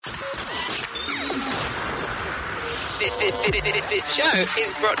This show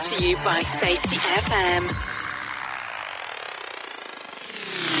is brought to you by Safety FM.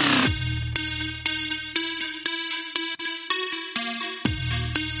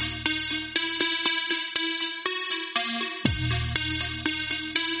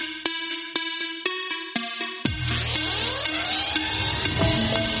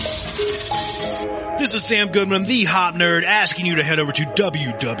 This is Sam Goodman, the Hop Nerd, asking you to head over to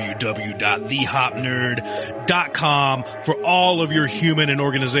www.thehopnerd.com for all of your human and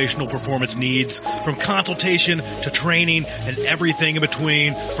organizational performance needs, from consultation to training and everything in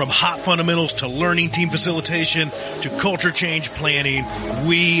between, from hop fundamentals to learning team facilitation to culture change planning.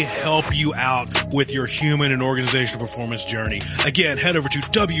 We help you out with your human and organizational performance journey. Again, head over to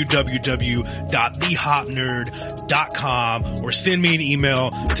www.thehopnerd.com or send me an email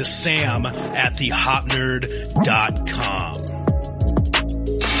to sam@thehopnerd.com.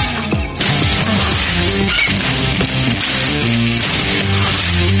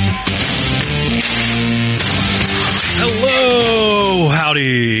 Hello,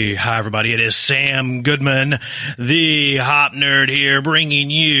 howdy, hi everybody, it is Sam Goodman, the Hop Nerd here,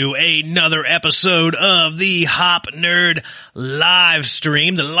 bringing you another episode of the Hop Nerd live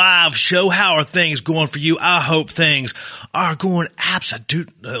stream, the live show. How are things going for you? I hope things are going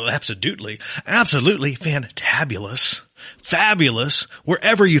absolutely fantabulous. Fabulous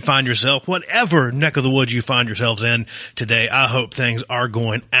wherever you find yourself, whatever neck of the woods you find yourselves in today. I hope things are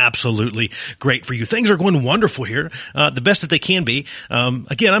going absolutely great for you. Things are going wonderful here, the best that they can be.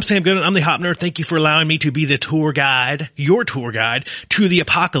 Again, I'm Sam Goodman. I'm the Hop Nerd. Thank you for allowing me to be the tour guide, your tour guide to the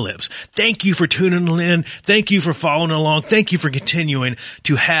apocalypse. Thank you for tuning in. Thank you for following along. Thank you for continuing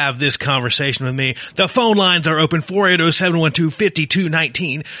to have this conversation with me. The phone lines are open,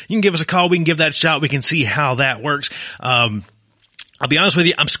 480-712-5219. You can give us a call. We can give that a shot. We can see how that works. I'll be honest with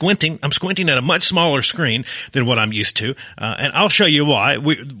you, I'm squinting at a much smaller screen than what I'm used to, and I'll show you why.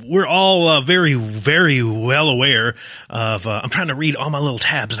 We're all very, very well aware of, I'm trying to read all my little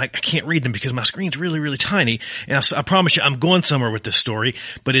tabs, and I can't read them because my screen's really, really tiny, and I promise you I'm going somewhere with this story,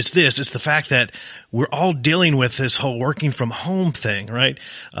 but it's the fact that we're all dealing with this whole working from home thing, right?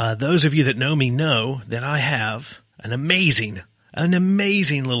 Those of you that know me know that I have an amazing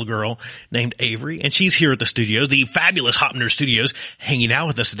little girl named Avery, and she's here at the studios, the fabulous Hop Nerd Studios, hanging out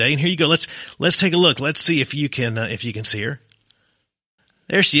with us today. And here you go. Let's take a look. Let's see if you can see her.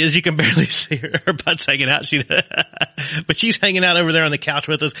 There she is. You can barely see her. Her butt's hanging out. But she's hanging out over there on the couch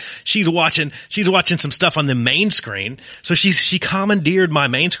with us. She's watching some stuff on the main screen. So she commandeered my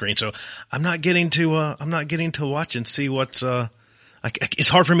main screen. So I'm not getting to watch and see what's, it's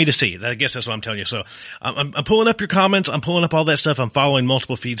hard for me to see. I guess that's what I'm telling you. So I'm pulling up your comments. I'm pulling up all that stuff. I'm following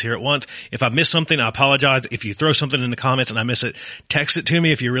multiple feeds here at once. If I miss something, I apologize. If you throw something in the comments and I miss it, text it to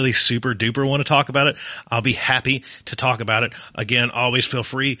me. If you really super duper want to talk about it, I'll be happy to talk about it. Again, always feel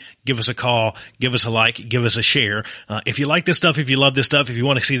free. Give us a call. Give us a like. Give us a share. If you like this stuff, if you love this stuff, if you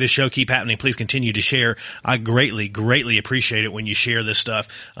want to see this show keep happening, please continue to share. I greatly, greatly appreciate it when you share this stuff.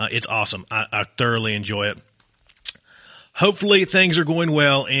 It's awesome. I thoroughly enjoy it. Hopefully things are going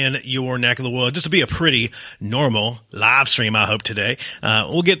well in your neck of the woods. This will be a pretty normal live stream, I hope, today.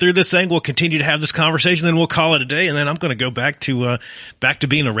 We'll get through this thing. We'll continue to have this conversation, then we'll call it a day, and then I'm going to go back to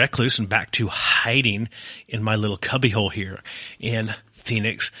being a recluse and back to hiding in my little cubbyhole here in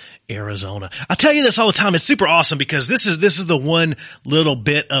Phoenix, Arizona. I tell you this all the time. It's super awesome because this is the one little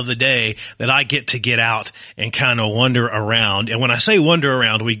bit of the day that I get to get out and kind of wander around. And when I say wander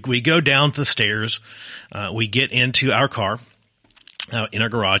around, we go down the stairs, we get into our car, in our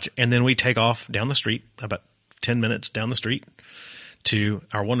garage, and then we take off down the street, about 10 minutes down the street to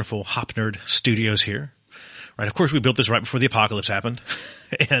our wonderful Hop Nerd Studios here. Right. Of course, we built this right before the apocalypse happened.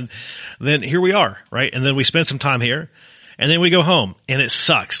 And then here we are, right? And then we spend some time here. And then we go home, and it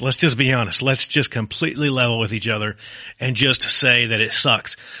sucks. Let's just be honest. Let's just completely level with each other and just say that it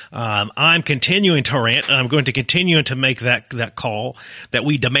sucks. I'm continuing to rant, and I'm going to continue to make that call that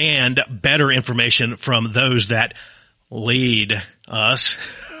we demand better information from those that lead us,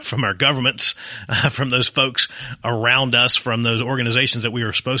 from our governments, from those folks around us, from those organizations that we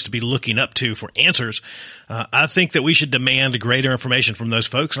are supposed to be looking up to for answers. I think that we should demand greater information from those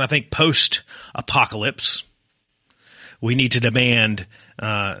folks, and I think post-apocalypse, we need to demand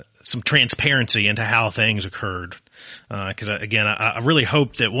some transparency into how things occurred. Because again, I really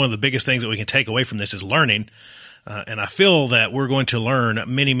hope that one of the biggest things that we can take away from this is learning. And I feel that we're going to learn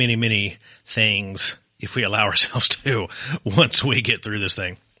many, many, many things if we allow ourselves to once we get through this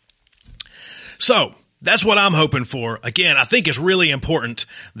thing. So that's what I'm hoping for. Again, I think it's really important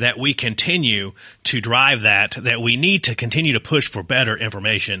that we continue to drive that we need to continue to push for better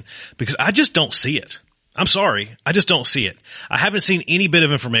information because I just don't see it. I'm sorry. I just don't see it. I haven't seen any bit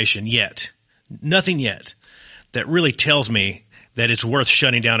of information yet. Nothing yet that really tells me that it's worth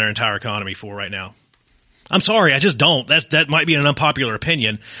shutting down our entire economy for right now. I'm sorry, I just don't. That might be an unpopular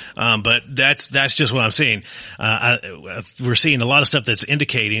opinion, but that's just what I'm seeing. We're seeing a lot of stuff that's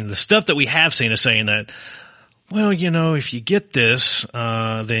indicating the stuff that we have seen is saying that, well, if you get this,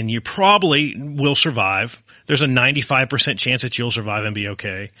 then you probably will survive. There's a 95% chance that you'll survive and be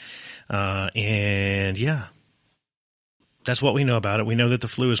okay. And yeah. That's what we know about it. We know that the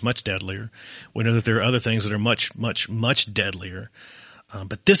flu is much deadlier. We know that there are other things that are much, much, much deadlier.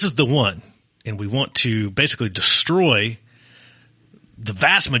 But this is the one. And we want to basically destroy the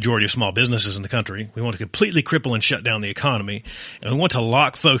vast majority of small businesses in the country. We want to completely cripple and shut down the economy. And we want to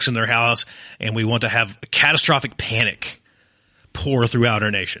lock folks in their house. And we want to have a catastrophic panic pour throughout our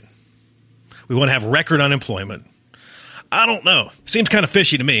nation. We want to have record unemployment. I don't know. Seems kind of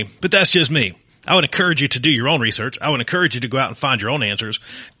fishy to me, but that's just me. I would encourage you to do your own research. I would encourage you to go out and find your own answers.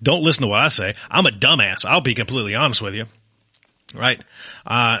 Don't listen to what I say. I'm a dumbass. I'll be completely honest with you. Right?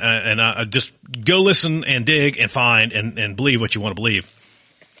 And just go listen and dig and find and believe what you want to believe.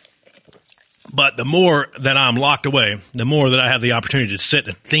 But the more that I'm locked away, the more that I have the opportunity to sit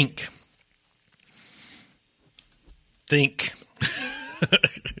and think.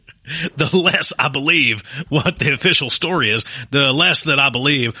 The less I believe what the official story is, the less that I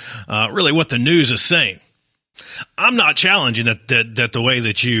believe really what the news is saying. I'm not challenging that the way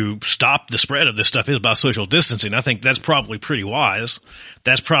that you stop the spread of this stuff is by social distancing. I think that's probably pretty wise.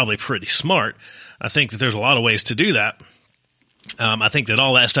 That's probably pretty smart. I think that there's a lot of ways to do that. I think that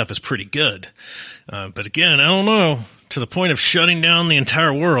all that stuff is pretty good. But again, I don't know, to the point of shutting down the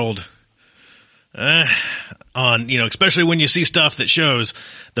entire world, especially when you see stuff that shows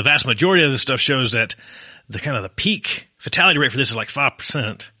the vast majority of the stuff shows that the peak fatality rate for this is like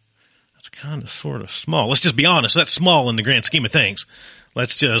 5%. That's kind of sort of small. Let's just be honest. That's small in the grand scheme of things.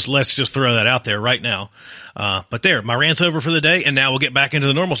 Let's just throw that out there right now. But there, my rant's over for the day, and now we'll get back into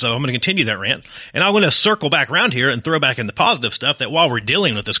the normal stuff. I'm going to continue that rant, and I'm going to circle back around here and throw back in the positive stuff that while we're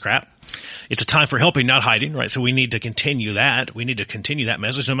dealing with this crap, it's a time for helping, not hiding, right? So we need to continue that. We need to continue that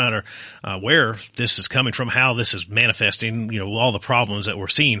message no matter where this is coming from, how this is manifesting, all the problems that we're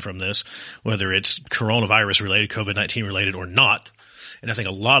seeing from this, whether it's coronavirus related, COVID-19 related or not. And I think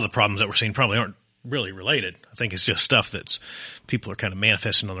a lot of the problems that we're seeing probably aren't really related. I think it's just stuff that's people are kind of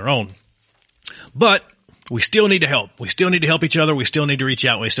manifesting on their own. But we still need to help. We still need to help each other. We still need to reach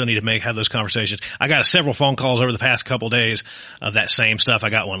out. We still need to have those conversations. I got several phone calls over the past couple of days of that same stuff. I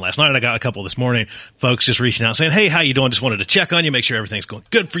got one last night. I got a couple this morning. Folks just reaching out saying, hey, how you doing? Just wanted to check on you, make sure everything's going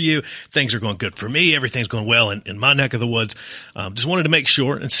good for you. Things are going good for me. Everything's going well in my neck of the woods. Just wanted to make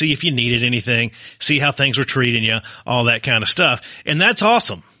sure and see if you needed anything, see how things were treating you, all that kind of stuff. And that's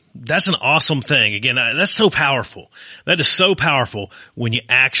awesome. That's an awesome thing. Again, that's so powerful. That is so powerful when you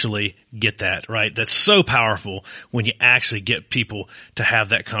actually get that, right? That's so powerful when you actually get people to have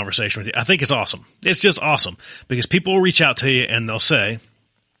that conversation with you. I think it's awesome. It's just awesome because people will reach out to you and they'll say,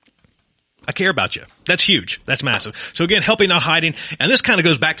 I care about you. That's huge. That's massive. So again, helping, not hiding. And this kind of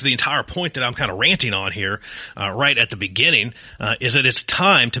goes back to the entire point that I'm kind of ranting on here, right at the beginning, is that it's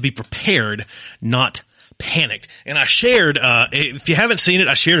time to be prepared, not panicked. And I shared, if you haven't seen it,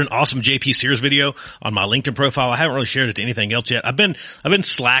 I shared an awesome JP Sears video on my LinkedIn profile. I haven't really shared it to anything else yet. I've been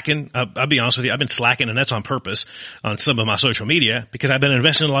slacking. I'll be honest with you. I've been slacking, and that's on purpose on some of my social media because I've been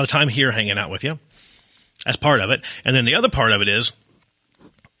investing a lot of time here hanging out with you. That's part of it. And then the other part of it is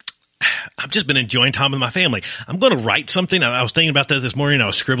I've just been enjoying time with my family. I'm going to write something. I was thinking about that this morning. I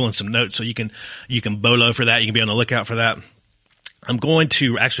was scribbling some notes, so you can bolo for that. You can be on the lookout for that. I'm going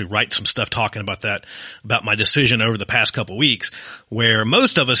to actually write some stuff talking about that, about my decision over the past couple of weeks, where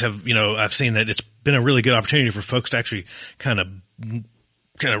most of us have, I've seen that it's been a really good opportunity for folks to actually kind of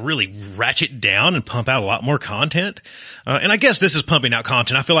really ratchet down and pump out a lot more content. And I guess this is pumping out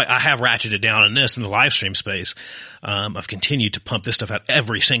content. I feel like I have ratcheted down in the live stream space. I've continued to pump this stuff out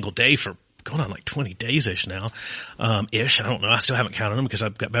every single day for going on like 20 days-ish now, ish. I don't know. I still haven't counted them because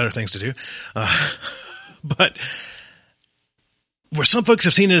I've got better things to do. But where some folks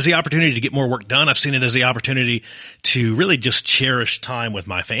have seen it as the opportunity to get more work done, I've seen it as the opportunity to really just cherish time with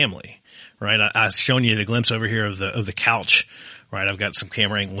my family, right? I've shown you the glimpse over here of the couch, right? I've got some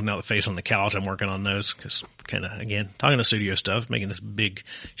camera angle, now the face on the couch. I'm working on those because kind of, again, talking to studio stuff, making this big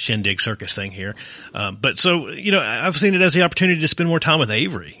shindig circus thing here. But so, I've seen it as the opportunity to spend more time with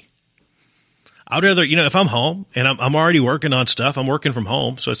Avery. I'd rather, if I'm home and I'm already working on stuff, I'm working from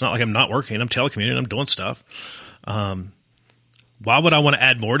home. So it's not like I'm not working. I'm telecommuting. I'm doing stuff. Why would I want to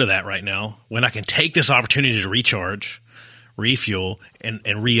add more to that right now when I can take this opportunity to recharge, refuel, and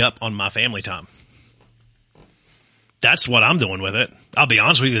re-up on my family time? That's what I'm doing with it. I'll be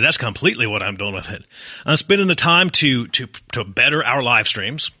honest with you. That's completely what I'm doing with it. I'm spending the time to better our live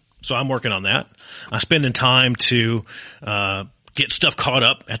streams. So I'm working on that. I'm spending time to, get stuff caught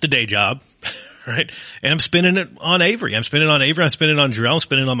up at the day job. Right. And I'm spending it on Avery. I'm spending it on Avery. I'm spending it on Jarrell. I'm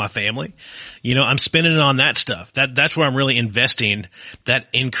spending it on my family. You know, I'm spending it on that stuff. That's where I'm really investing that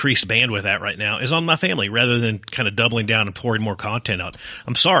increased bandwidth at right now is on my family rather than kind of doubling down and pouring more content out.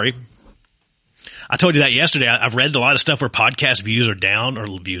 I'm sorry. I told you that yesterday. I've read a lot of stuff where podcast views are down or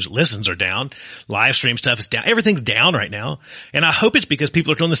listens are down. Live stream stuff is down. Everything's down right now. And I hope it's because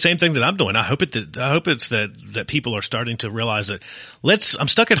people are doing the same thing that I'm doing. I hope it's that people are starting to realize that I'm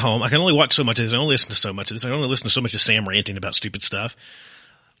stuck at home. I can only watch so much of this. I only listen to so much of this. I only listen to so much of Sam ranting about stupid stuff.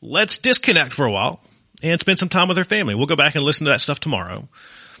 Let's disconnect for a while and spend some time with our family. We'll go back and listen to that stuff tomorrow,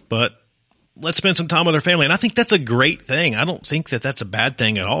 but let's spend some time with our family. And I think that's a great thing. I don't think that that's a bad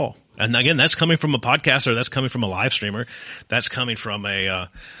thing at all. And again, that's coming from a podcaster. That's coming from a live streamer. That's coming from I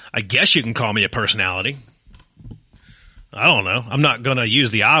guess you can call me a personality. I don't know. I'm not going to use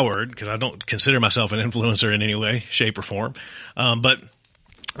the I word because I don't consider myself an influencer in any way, shape, or form. But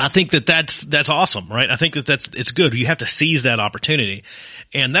I think that's awesome, right? I think it's good. You have to seize that opportunity.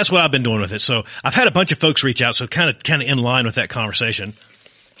 And that's what I've been doing with it. So I've had a bunch of folks reach out. So kind of in line with that conversation.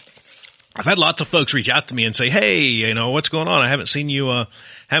 I've had lots of folks reach out to me and say, "Hey, you know, what's going on? I haven't seen you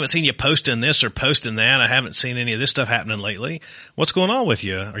posting this or posting that. I haven't seen any of this stuff happening lately. What's going on with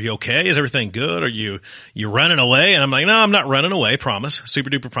you? Are you okay? Is everything good? Are you running away?" And I'm like, "No, I'm not running away. Promise. Super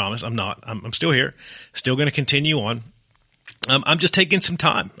duper promise. I'm not. I'm still here. Still going to continue on. I'm just taking some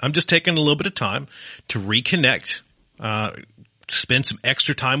time. I'm just taking a little bit of time to reconnect, spend some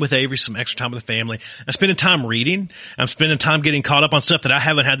extra time with Avery, some extra time with the family. I'm spending time reading. I'm spending time getting caught up on stuff that I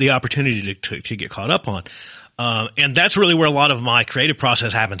haven't had the opportunity to get caught up on. And that's really where a lot of my creative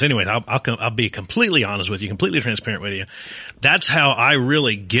process happens. Anyways, I'll be completely honest with you, completely transparent with you. That's how I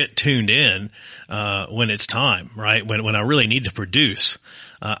really get tuned in, when it's time, right? When I really need to produce.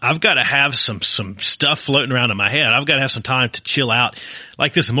 I've got to have some stuff floating around in my head. I've got to have some time to chill out.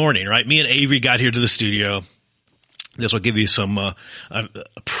 Like this morning, right? Me and Avery got here to the studio. This will give you some a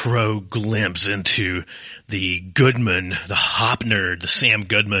pro glimpse into the Goodman, the hop nerd, the Sam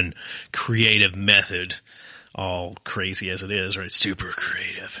Goodman creative method. All crazy as it is, right? Super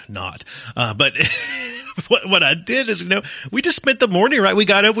creative, not. But what I did is, you know, we just spent the morning, right? We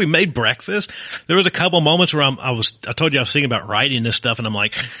got up, we made breakfast. There was a couple moments where I told you I was thinking about writing this stuff, and I'm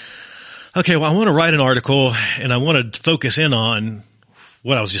like, okay, well, I want to write an article, and I want to focus in on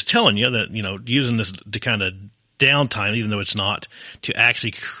what I was just telling you, that, you know, using this to kind of downtime, even though it's not, to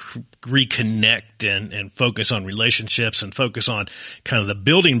actually reconnect and focus on relationships and focus on kind of the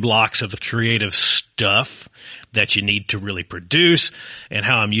building blocks of the creative stuff that you need to really produce, and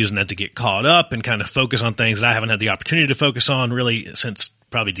how I'm using that to get caught up and kind of focus on things that I haven't had the opportunity to focus on really since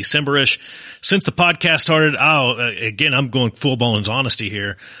probably December-ish. Since the podcast started, again, I'm going full Bones honesty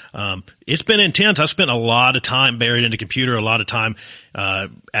here. It's been intense. I've spent a lot of time buried in the computer, a lot of time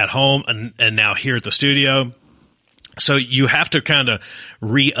at home, and now here at the studio. So you have to kind of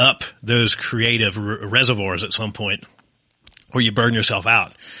re-up those creative reservoirs at some point, or you burn yourself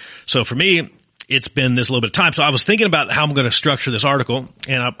out. So for me, it's been this little bit of time. So I was thinking about how I'm going to structure this article,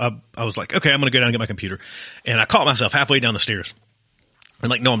 and I was like, okay, I'm going to go down and get my computer. And I caught myself halfway down the stairs. I'm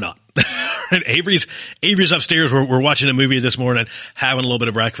like, no, I'm not. Avery's upstairs. We're watching a movie this morning, having a little bit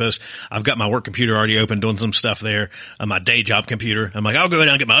of breakfast. I've got my work computer already open, doing some stuff there on my day job computer. I'm like, I'll go down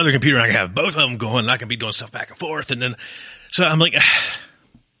and get my other computer, and I can have both of them going, and I can be doing stuff back and forth. And then, so I'm like,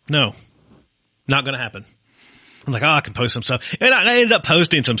 no, not going to happen. I'm like, I can post some stuff. And I ended up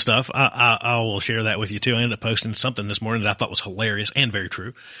posting some stuff. I will share that with you too. I ended up posting something this morning that I thought was hilarious and very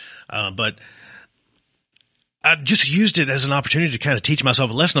true. But I just used it as an opportunity to kind of teach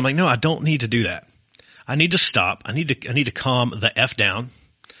myself a lesson. I'm like, no, I don't need to do that. I need to stop. I need to calm the F down,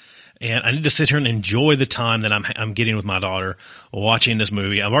 and I need to sit here and enjoy the time that I'm getting with my daughter watching this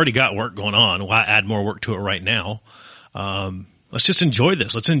movie. I've already got work going on. Why add more work to it right now? Let's just enjoy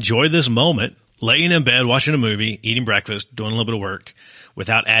this. Let's enjoy this moment, laying in bed, watching a movie, eating breakfast, doing a little bit of work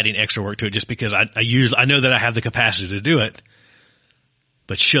without adding extra work to it, just because I know that I have the capacity to do it.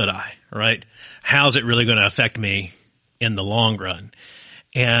 But should I, right? How's it really going to affect me in the long run?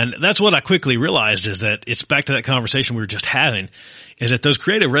 And that's what I quickly realized, is that it's back to that conversation we were just having, is that those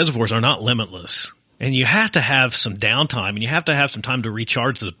creative reservoirs are not limitless. And you have to have some downtime, and you have to have some time to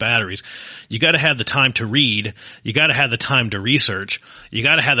recharge those batteries. You got to have the time to read. You got to have the time to research. You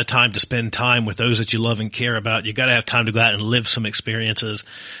got to have the time to spend time with those that you love and care about. You got to have time to go out and live some experiences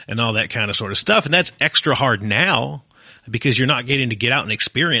and all that kind of sort of stuff. And that's extra hard now. because you're not getting to get out and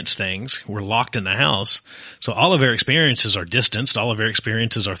experience things. We're locked in the house. So all of our experiences are distanced. All of our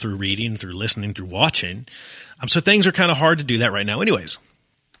experiences are through reading, through listening, through watching. So things are kind of hard to do that right now anyways.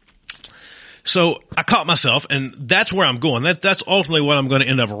 So I caught myself, and that's where I'm going. That's ultimately what I'm going to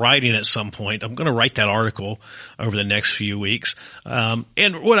end up writing at some point. I'm going to write that article over the next few weeks.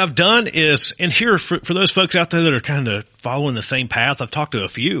 And what I've done is, and here for those folks out there that are kind of following the same path, I've talked to a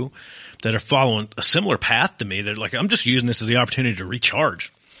few that are following a similar path to me. They're like, I'm just using this as the opportunity to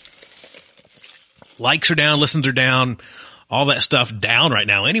recharge. Likes are down, listens are down, all that stuff down right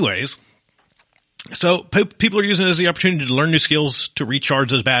now anyways. So people are using it as the opportunity to learn new skills, to recharge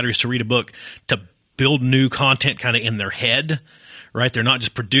those batteries, to read a book, to build new content kind of in their head, right? They're not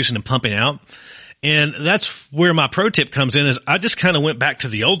just producing and pumping out. And that's where my pro tip comes in, is I just kind of went back to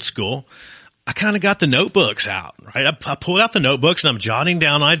the old school. I kind of got the notebooks out, right? I pulled out the notebooks and I'm jotting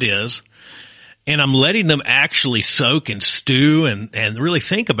down ideas, and I'm letting them actually soak and stew and really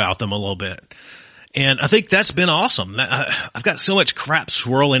think about them a little bit. And I think that's been awesome. I've got so much crap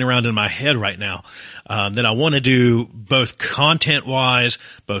swirling around in my head right now, that I want to do both content wise,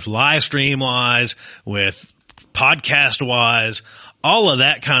 both live stream wise, with podcast wise, all of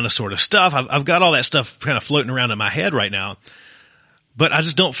that kind of sort of stuff. I've got all that stuff kind of floating around in my head right now, but I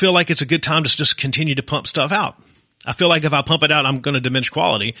just don't feel like it's a good time to just continue to pump stuff out. I feel like if I pump it out, I'm going to diminish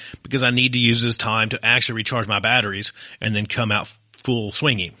quality, because I need to use this time to actually recharge my batteries and then come out full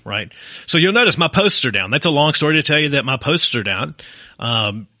swinging, right? So you'll notice my posts are down. That's a long story to tell you that my posts are down,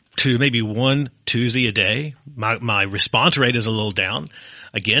 to maybe one Tuesday a day. My response rate is a little down.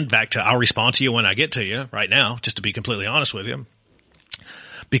 Again, back to I'll respond to you when I get to you right now, just to be completely honest with you,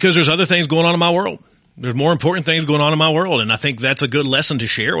 because there's other things going on in my world. There's more important things going on in my world. And I think that's a good lesson to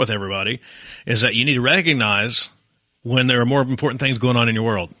share with everybody, is that you need to recognize when there are more important things going on in your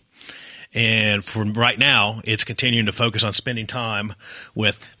world. And for right now, it's continuing to focus on spending time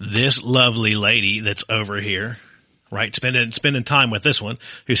with this lovely lady that's over here, right? Spending time with this one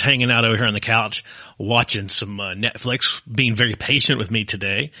who's hanging out over here on the couch, watching some Netflix, being very patient with me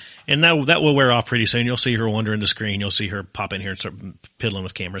today. And that will wear off pretty soon. You'll see her wandering the screen. You'll see her pop in here and start piddling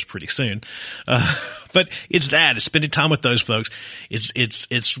with cameras pretty soon. But it's spending time with those folks. It's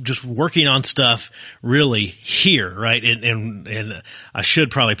just working on stuff really here, right? And I should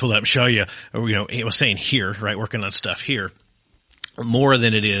probably pull that up and show you, it was saying here, right? Working on stuff here more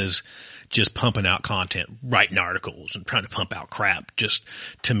than it is just pumping out content, writing articles and trying to pump out crap just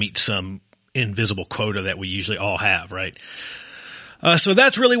to meet some invisible quota that we usually all have, right? So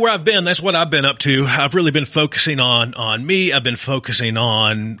that's really where I've been. That's what I've been up to. I've really been focusing on me. I've been focusing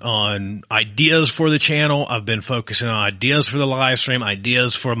on ideas for the channel. I've been focusing on ideas for the live stream,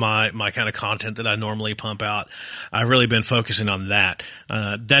 ideas for my kind of content that I normally pump out. I've really been focusing on that.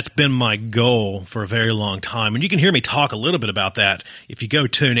 That's been my goal for a very long time. And you can hear me talk a little bit about that if you go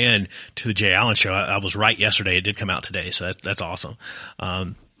tune in to the Jay Allen Show. I was right yesterday. It did come out today. So that's awesome.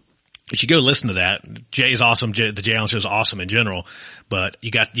 You should go listen to that. Jay's awesome. The Jay Allen Show is awesome in general, but you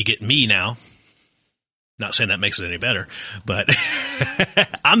get me now. Not saying that makes it any better, but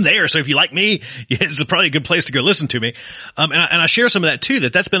I'm there. So if you like me, it's probably a good place to go listen to me. And I share some of that too,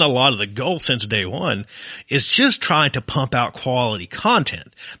 that's been a lot of the goal since day one, is just trying to pump out quality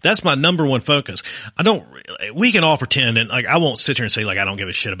content. That's my number one focus. We can all pretend, and I won't sit here and say I don't give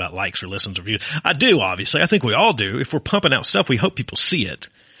a shit about likes or listens or views. I do, obviously. I think we all do. If we're pumping out stuff, we hope people see it.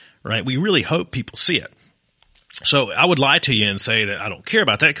 Right? We really hope people see it. So I would lie to you and say that I don't care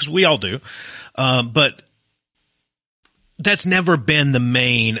about that, because we all do. But that's never been the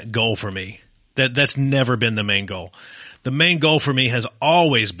main goal for me. That's never been the main goal. The main goal for me has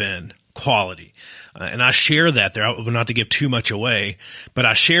always been quality. And I share that there, not to give too much away, but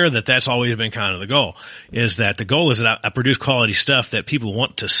I share that that's always been kind of the goal, is that the goal is that I produce quality stuff that people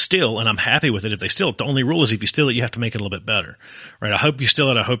want to steal, and I'm happy with it if they steal it. The only rule is if you steal it, you have to make it a little bit better, right? I hope you steal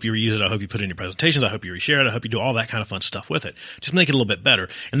it. I hope you reuse it. I hope you put it in your presentations. I hope you reshare it. I hope you do all that kind of fun stuff with it. Just make it a little bit better,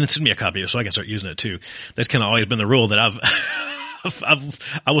 and then send me a copy of it so I can start using it too. That's kind of always been the rule that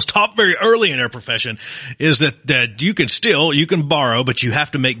I was taught very early in our profession, is that you can steal, you can borrow, but you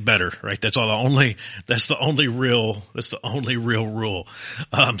have to make better, right? That's the only real rule.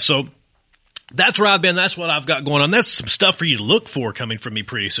 So that's where I've been. That's what I've got going on. That's some stuff for you to look for coming from me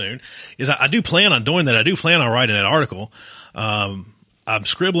pretty soon, is I do plan on doing that. I do plan on writing that article. I'm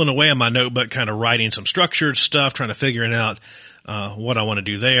scribbling away on my notebook, kind of writing some structured stuff, trying to figure out, what I want to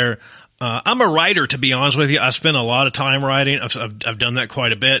do there. I'm a writer, to be honest with you. I spend a lot of time writing. I've done that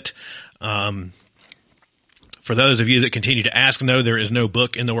quite a bit. For those of you that continue to ask, no, there is no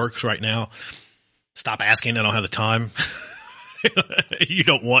book in the works right now. Stop asking. I don't have the time. You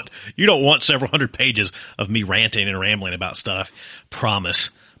don't want several hundred pages of me ranting and rambling about stuff.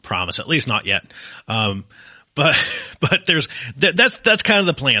 Promise. At least not yet. But that's kind of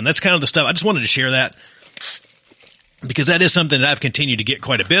the plan. That's kind of the stuff. I just wanted to share that because that is something that I've continued to get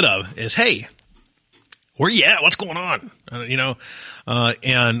quite a bit of is, hey, where you at? What's going on? And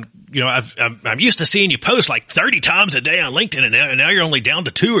I'm used to seeing you post like 30 times a day on LinkedIn and now you're only down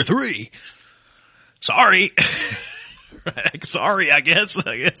to 2 or 3. Sorry. Sorry, I guess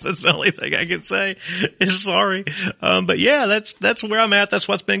that's the only thing I can say is sorry. But yeah, that's where I'm at. That's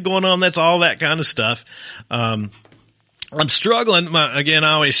what's been going on. That's all that kind of stuff. I'm struggling. Again,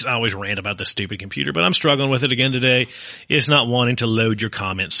 I always rant about this stupid computer, but I'm struggling with it again today. It's not wanting to load your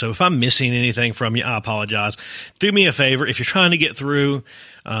comments. So if I'm missing anything from you, I apologize. Do me a favor. If you're trying to get through,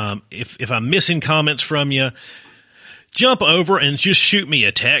 if I'm missing comments from you, jump over and just shoot me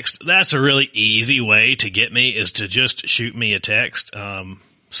a text. That's a really easy way to get me is to just shoot me a text.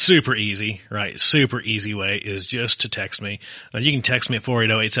 Super easy, right? Super easy way is just to text me. You can text me at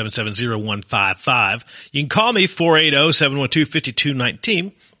 480-877-0155. You can call me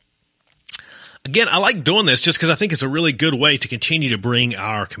 480-712-5219. Again, I like doing this just because I think it's a really good way to continue to bring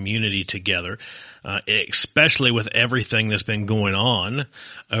our community together, especially with everything that's been going on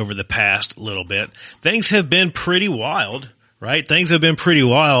over the past little bit. Things have been pretty wild, right? Things have been pretty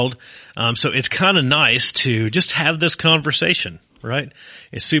wild. So it's kind of nice to just have this conversation. Right?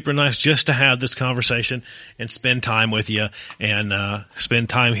 It's super nice just to have this conversation and spend time with you and, spend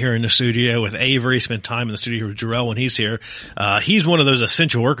time here in the studio with Avery, spend time in the studio with Jarrell when he's here. He's one of those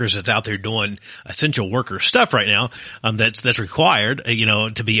essential workers that's out there doing essential worker stuff right now, that's required,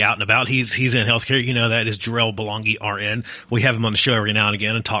 to be out and about. He's in healthcare. That is Jarrell Belongi, RN. We have him on the show every now and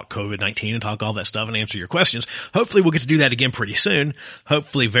again and talk COVID-19 and talk all that stuff and answer your questions. Hopefully we'll get to do that again pretty soon.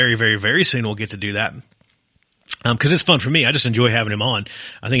 Hopefully very, very, very soon we'll get to do that. Cause it's fun for me. I just enjoy having him on.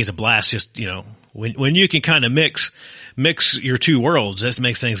 I think it's a blast. Just, when you can kind of mix your two worlds, it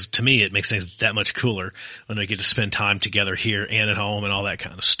makes things that much cooler when they get to spend time together here and at home and all that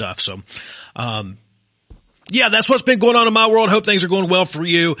kind of stuff. So, yeah, that's what's been going on in my world. Hope things are going well for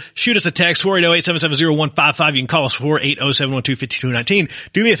you. Shoot us a text, 480-877-0155. You can call us 480-712-5219.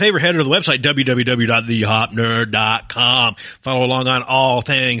 Do me a favor, head to the website, www.thehopnerd.com. Follow along on all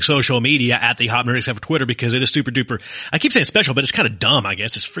things social media at The Hop Nerd, except for Twitter, because it is super duper. I keep saying special, but it's kind of dumb, I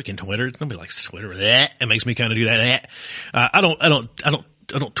guess. It's freaking Twitter. Nobody likes Twitter. That. It makes me kind of do that. I don't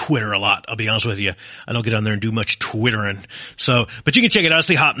Twitter a lot. I'll be honest with you. I don't get on there and do much Twittering. So, but you can check it out. It's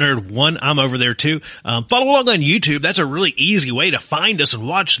The Hop Nerd 1. I'm over there too. Follow along on YouTube. That's a really easy way to find us and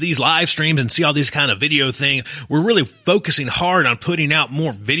watch these live streams and see all these kind of video things. We're really focusing hard on putting out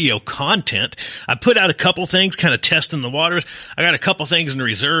more video content. I put out a couple things, kind of testing the waters. I got a couple things in the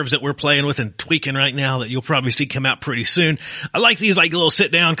reserves that we're playing with and tweaking right now that you'll probably see come out pretty soon. I like these like little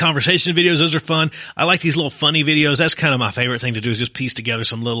sit down conversation videos. Those are fun. I like these little funny videos. That's kind of my favorite thing to do is just piece together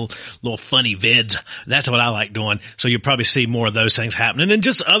some little funny vids. That's what I like doing. So you'll probably see more of those things happening and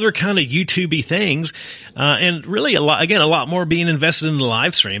just other kind of YouTube-y things. And really a lot more being invested in the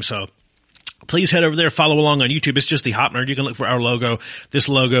live stream. So please head over there, follow along on YouTube. It's just The Hop Nerd. You can look for our logo, this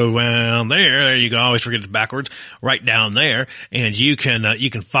logo down there. There you go. I always forget it's backwards. Right down there. And you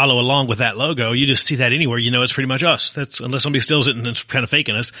can follow along with that logo. You just see that anywhere. It's pretty much us. That's unless somebody steals it and it's kind of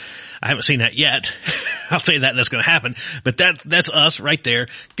faking us. I haven't seen that yet. I'll say that's going to happen. But that's us right there.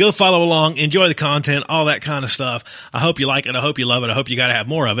 Go follow along, enjoy the content, all that kind of stuff. I hope you like it. I hope you love it. I hope you got to have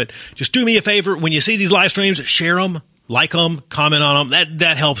more of it. Just do me a favor. When you see these live streams, share them. Like them, comment on them.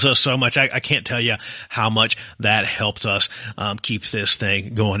 That helps us so much. I can't tell you how much that helps us, keep this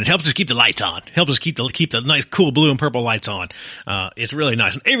thing going. It helps us keep the lights on. It helps us keep the nice, cool blue and purple lights on. It's really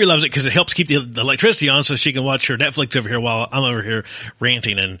nice. And Avery loves it because it helps keep the electricity on so she can watch her Netflix over here while I'm over here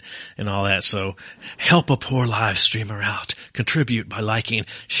ranting and all that. So help a poor live streamer out. Contribute by liking,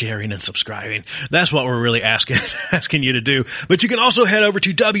 sharing, and subscribing. That's what we're really asking you to do. But you can also head over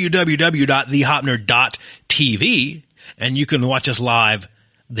to www.thehopnerd.tv. And you can watch us live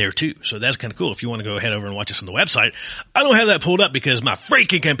there too. So that's kind of cool. If you want to go head over and watch us on the website. I don't have that pulled up because my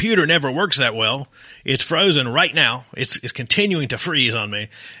freaking computer never works that well. It's frozen right now. It's continuing to freeze on me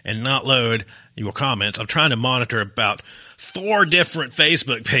and not load your comments. I'm trying to monitor about 4 different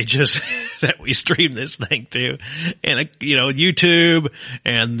Facebook pages that we stream this thing to, and YouTube,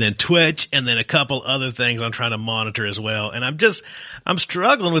 and then Twitch, and then a couple other things I'm trying to monitor as well. And I'm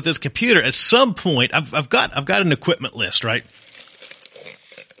struggling with this computer. At some point, I've got an equipment list, right?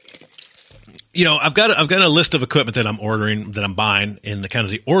 I've got a list of equipment that I'm ordering, that I'm buying in the kind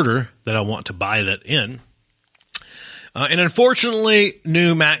of the order that I want to buy that in. And unfortunately,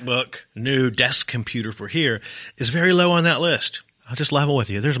 new MacBook, new desk computer for here is very low on that list. I'll just level with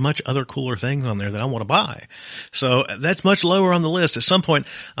you. There's much other cooler things on there that I want to buy. So that's much lower on the list. At some point,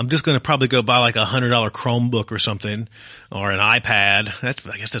 I'm just going to probably go buy like $100 Chromebook or something, or an iPad. I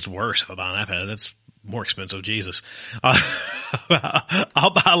guess that's worse if I buy an iPad. That's more expensive. Jesus. I'll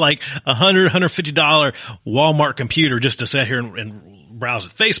buy like $150 Walmart computer just to sit here and browse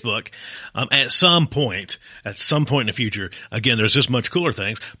at Facebook. At some point in the future, again, there's just much cooler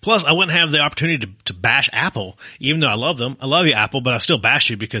things. Plus, I wouldn't have the opportunity to bash Apple, even though I love them. I love you, Apple, but I still bash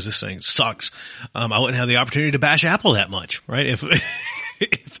you because this thing sucks. I wouldn't have the opportunity to bash Apple that much, right?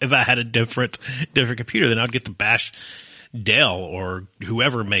 If I had a different computer, then I'd get to bash Dell or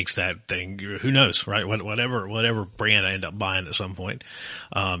whoever makes that thing. Who knows, right? Whatever brand I end up buying at some point.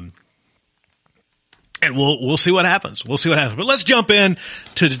 And we'll see what happens. We'll see what happens. But let's jump in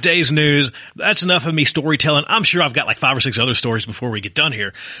to today's news. That's enough of me storytelling. I'm sure I've got like 5 or 6 other stories before we get done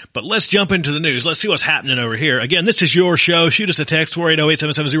here. But let's jump into the news. Let's see what's happening over here. Again, this is your show. Shoot us a text.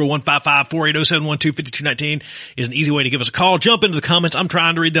 480-877-0155. 480-712-5219 is an easy way to give us a call. Jump into the comments. I'm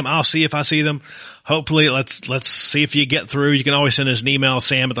trying to read them. I'll see if I see them. Hopefully, let's see if you get through. You can always send us an email,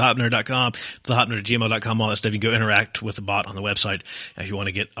 sam@thehopnerd.com, thehopnerd@gmail.com, all that stuff. You can go interact with the bot on the website if you want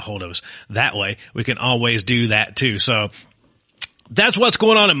to get a hold of us that way. We can always do that too. So that's what's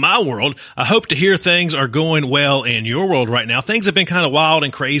going on in my world. I hope to hear things are going well in your world right now. Things have been kind of wild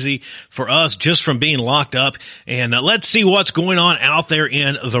and crazy for us just from being locked up. And let's see what's going on out there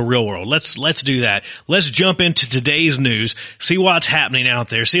in the real world. Let's do that. Let's jump into today's news, see what's happening out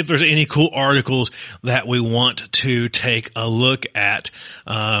there, see if there's any cool articles that we want to take a look at.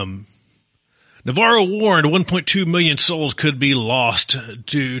 Navarro warned 1.2 million souls could be lost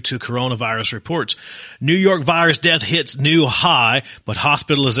due to coronavirus reports. New York virus death hits new high, but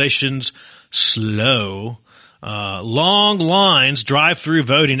hospitalizations slow. Long lines drive-through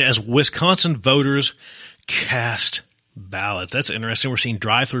voting as Wisconsin voters cast ballots. That's interesting. We're seeing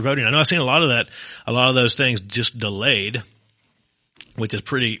drive-through voting. I know I've seen a lot of those things just delayed, which is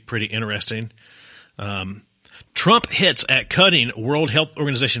pretty interesting. Trump hits at cutting World Health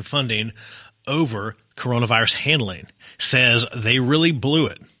Organization funding over coronavirus handling, says they really blew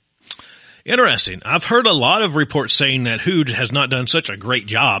it. Interesting. I've heard a lot of reports saying that WHO has not done such a great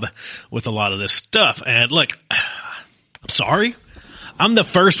job with a lot of this stuff. And look, I'm sorry. I'm the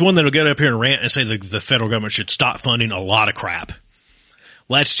first one that'll get up here and rant and say the federal government should stop funding a lot of crap.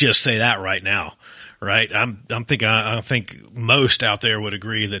 Let's just say that right now. Right? I think most out there would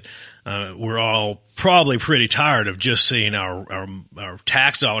agree that we're all probably pretty tired of just seeing our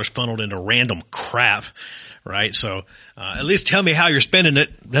tax dollars funneled into random crap, right? So at least tell me how you're spending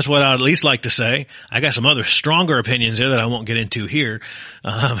it. That's what I'd at least like to say. I got some other stronger opinions there that I won't get into here.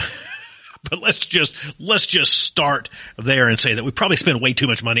 But let's just start there and say that we probably spend way too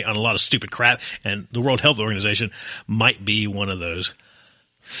much money on a lot of stupid crap, and the World Health Organization might be one of those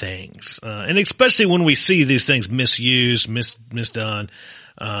things. And especially when we see these things misused, misdone.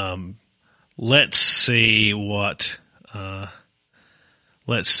 Let's see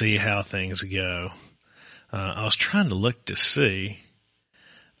how things go. I was trying to look to see.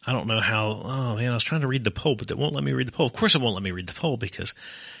 I don't know how, I was trying to read the poll, but it won't let me read the poll. Of course it won't let me read the poll because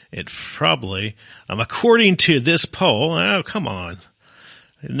it probably, according to this poll, oh, come on.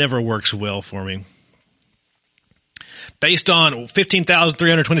 It never works well for me. Based on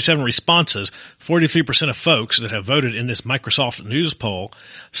 15,327 responses, 43% of folks that have voted in this Microsoft News poll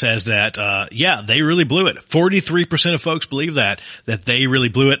says that, they really blew it. 43% of folks believe that they really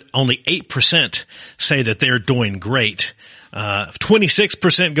blew it. Only 8% say that they're doing great.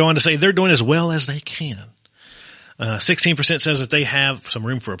 26% go on to say they're doing as well as they can. 16% says that they have some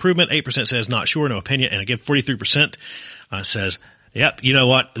room for improvement. 8% says not sure, no opinion. And again, 43% says, yep, you know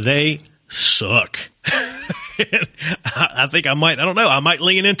what? They suck. I think I might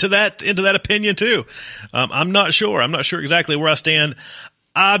lean into that opinion too. I'm not sure exactly where I stand.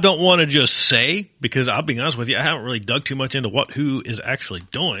 I don't want to just say, because I'll be honest with you, I haven't really dug too much into what WHO is actually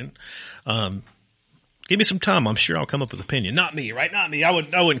doing. Give me some time. I'm sure I'll come up with an opinion. Not me, right? Not me. I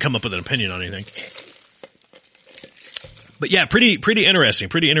wouldn't come up with an opinion on anything. But yeah, pretty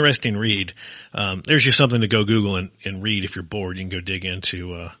interesting read. There's just something to go Google and read if you're bored. You can go dig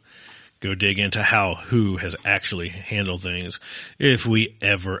into how WHO has actually handled things, if we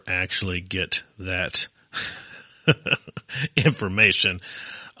ever actually get that information.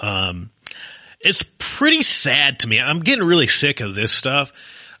 It's pretty sad to me. I'm getting really sick of this stuff.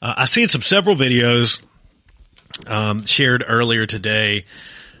 I've seen several videos shared earlier today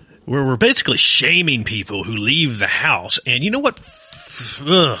where we're basically shaming people who leave the house. And you know what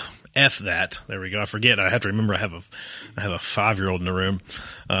F that. There we go. I forget. I have to remember I have a 5-year-old in the room.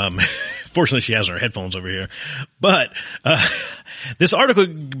 Fortunately she has her headphones over here. But, this article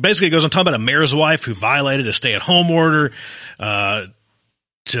basically goes on talking about a mayor's wife who violated a stay-at-home order,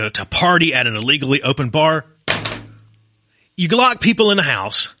 to party at an illegally open bar. You lock people in the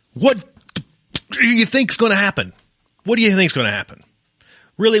house. What do you think's going to happen? What do you think's going to happen?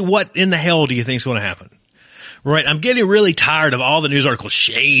 Really, what in the hell do you think's going to happen? Right, I'm getting really tired of all the news articles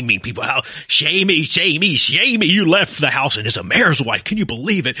shaming people. How shamey, you left the house and it's a mayor's wife. Can you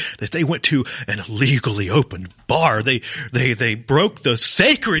believe it that they went to an illegally open bar? They broke the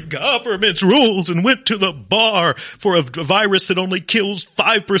sacred government's rules and went to the bar for a virus that only kills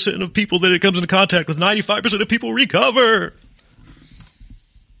 5% of people that it comes into contact with. 95% of people recover.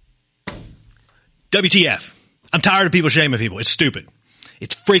 WTF. I'm tired of people shaming people. It's stupid.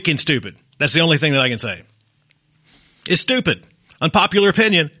 It's freaking stupid. That's the only thing that I can say. It's stupid. Unpopular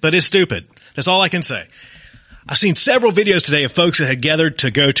opinion, but it's stupid. That's all I can say. I've seen several videos today of folks that had gathered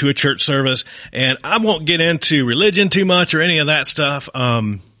to go to a church service, and I won't get into religion too much or any of that stuff.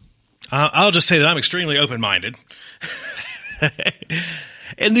 I'll just say that I'm extremely open-minded.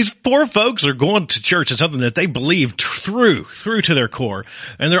 And these poor folks are going to church and something that they believe through to their core.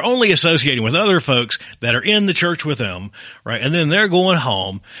 And they're only associating with other folks that are in the church with them, right? And then they're going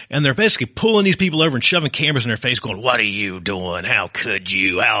home and they're basically pulling these people over and shoving cameras in their face going, what are you doing? How could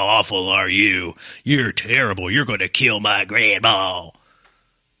you? How awful are you? You're terrible. You're going to kill my grandma.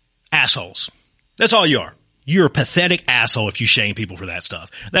 Assholes. That's all you are. You're a pathetic asshole if you shame people for that stuff.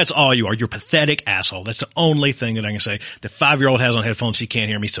 That's all you are. You're a pathetic asshole. That's the only thing that I can say. The 5-year-old has on headphones. She can't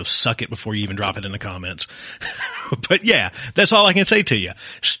hear me, so suck it before you even drop it in the comments. But yeah, that's all I can say to you.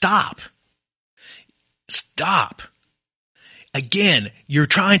 Stop. Stop. Again, you're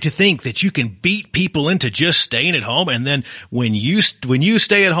trying to think that you can beat people into just staying at home, and then when you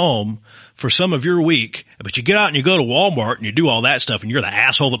stay at home for some of your week, but you get out and you go to Walmart and you do all that stuff, and you're the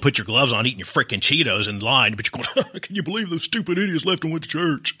asshole that put your gloves on eating your frickin' Cheetos in line, but you're going, can you believe those stupid idiots left and went to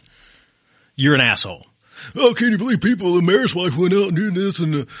church? You're an asshole. Oh, can you believe people, the mayor's wife went out and did this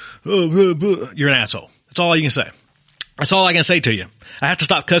and, you're an asshole. That's all you can say. That's all I can say to you. I have to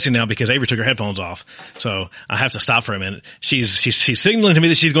stop cussing now because Avery took her headphones off. So I have to stop for a minute. She's signaling to me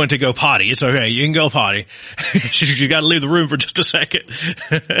that she's going to go potty. It's okay. You can go potty. She's got to leave the room for just a second.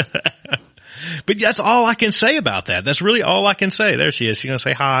 But that's all I can say about that. That's really all I can say. There she is. She's going to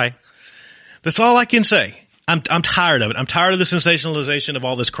say hi. That's all I can say. I'm tired of it. I'm tired of the sensationalization of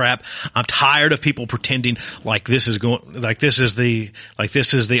all this crap. I'm tired of people pretending like this is the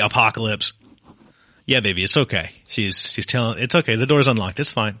apocalypse. Yeah, baby, it's okay. She's telling, it's okay. The door's unlocked.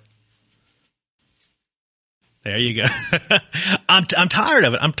 It's fine. There you go. I'm tired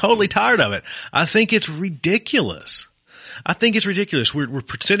of it. I'm totally tired of it. I think it's ridiculous. We're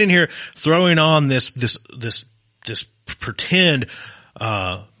sitting here throwing on this pretend,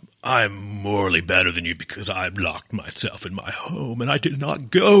 I'm morally better than you because I locked myself in my home and I did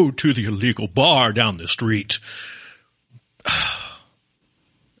not go to the illegal bar down the street.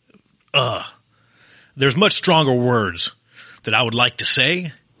 There's much stronger words that I would like to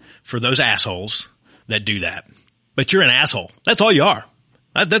say for those assholes that do that. But you're an asshole. That's all you are.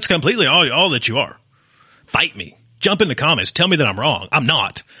 That's completely all that you are. Fight me. Jump in the comments. Tell me that I'm wrong. I'm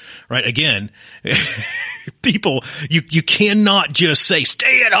not. Right? Again, people, you cannot just say,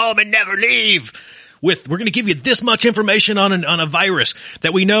 stay at home and never leave. We're going to give you this much information on a virus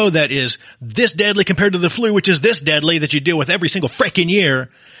that we know that is this deadly compared to the flu, which is this deadly that you deal with every single frickin' year.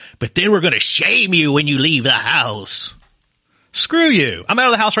 But then we're going to shame you when you leave the house. Screw you. I'm out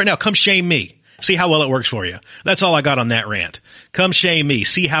of the house right now. Come shame me. See how well it works for you. That's all I got on that rant. Come shame me.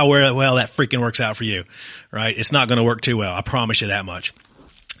 See how well that freaking works out for you. Right? It's not going to work too well. I promise you that much.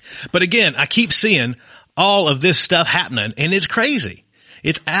 But again, I keep seeing all of this stuff happening, and it's crazy.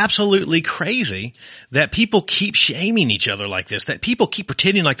 It's absolutely crazy that people keep shaming each other like this, that people keep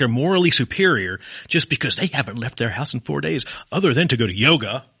pretending like they're morally superior just because they haven't left their house in 4 days other than to go to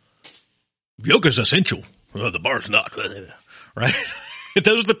yoga. Yoga's essential. Well, the bar's not. Right?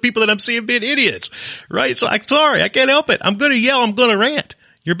 Those are the people that I'm seeing being idiots. Right? So I'm sorry. I can't help it. I'm going to yell. I'm going to rant.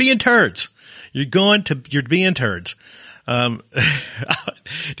 You're being turds. You're being turds.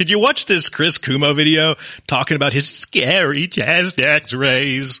 Did you watch this Chris Cuomo video talking about his scary chest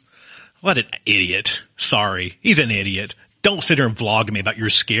x-rays? What an idiot. Sorry. He's an idiot. Don't sit here and vlog me about your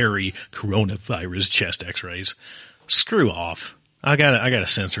scary coronavirus chest x-rays. Screw off. I gotta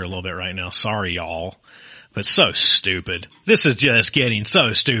censor a little bit right now. Sorry, y'all. But so stupid. This is just getting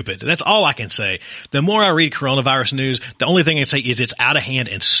so stupid. That's all I can say. The more I read coronavirus news, the only thing I can say is it's out of hand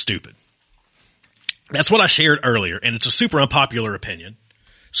and stupid. That's what I shared earlier, and it's a super unpopular opinion.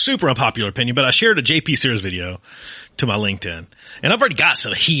 super unpopular opinion, but I shared a JP Sears video to my LinkedIn, and I've already got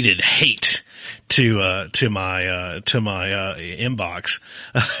some heated hate to my inbox.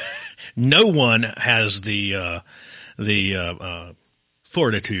 No one has the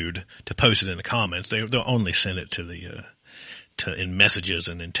fortitude to post it in the comments. They'll only send it in messages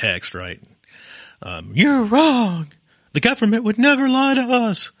and in text, right? You're wrong. The government would never lie to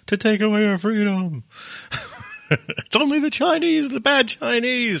us to take away our freedom. It's only the Chinese, the bad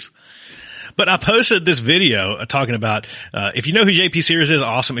Chinese. But I posted this video talking about, if you know who JP Sears is,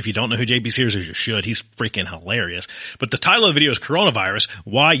 awesome. If you don't know who JP Sears is, you should. He's freaking hilarious. But the title of the video is Coronavirus,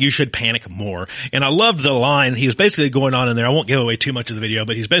 Why You Should Panic More. And I loved the line. He was basically going on in there. I won't give away too much of the video,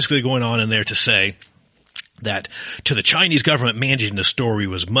 but he's basically going on in there to say that to the Chinese government, managing the story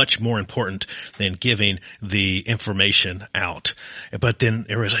was much more important than giving the information out. But then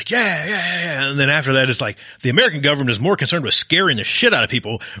everybody's like, yeah. And then after that, it's like the American government is more concerned with scaring the shit out of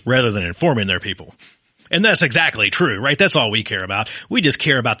people rather than informing their people. And that's exactly true, right? That's all we care about. We just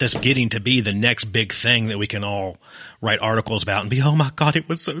care about this getting to be the next big thing that we can all write articles about and be, oh my God, it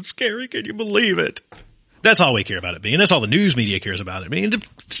was so scary. Can you believe it? That's all we care about it being. That's all the news media cares about it being.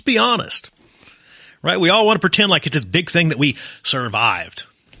 Just be honest. Right? We all want to pretend like it's this big thing that we survived.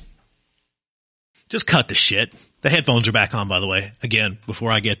 Just cut the shit. The headphones are back on, by the way. Again,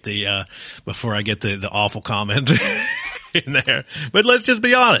 before I get the awful comment in there. But let's just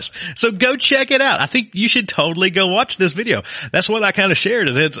be honest. So go check it out. I think you should totally go watch this video. That's what I kind of shared,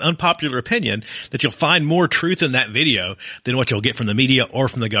 is it's unpopular opinion that you'll find more truth in that video than what you'll get from the media or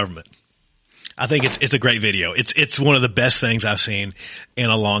from the government. I think it's a great video. It's one of the best things I've seen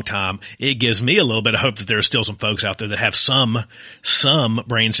in a long time. It gives me a little bit of hope that there are still some folks out there that have some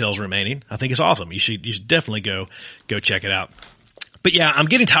brain cells remaining. I think it's awesome. You should definitely go check it out. But yeah, I'm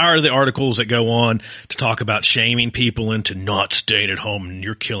getting tired of the articles that go on to talk about shaming people into not staying at home and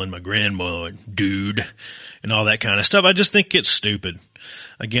you're killing my grandma, dude, and all that kind of stuff. I just think it's stupid.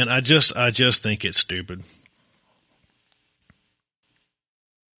 Again, I just think it's stupid.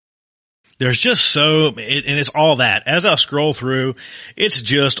 There's just and it's all that. As I scroll through, it's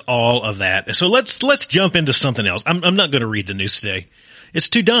just all of that. So let's jump into something else. I'm not going to read the news today. It's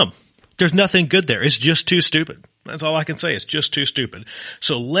too dumb. There's nothing good there. It's just too stupid. That's all I can say. It's just too stupid.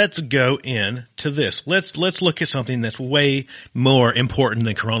 So let's go into this. Let's look at something that's way more important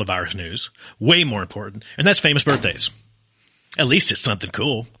than coronavirus news. Way more important. And that's famous birthdays. At least it's something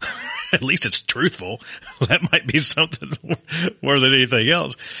cool. At least it's truthful. That might be something more than anything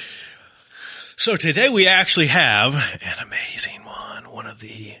else. So today we actually have an amazing one of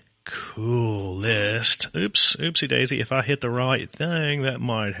the coolest. Oopsie daisy. If I hit the right thing, that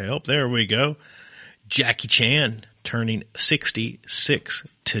might help. There we go. Jackie Chan turning 66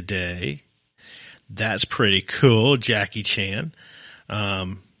 today. That's pretty cool. Jackie Chan.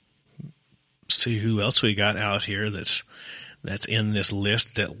 See who else we got out here that's in this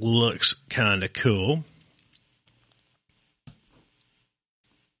list that looks kind of cool.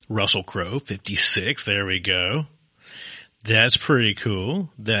 Russell Crowe, 56. There we go. That's pretty cool.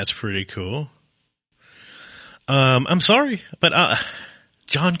 I'm sorry, but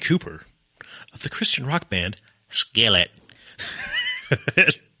John Cooper of the Christian rock band Skillet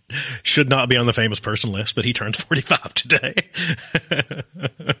should not be on the famous person list, but he turns 45 today.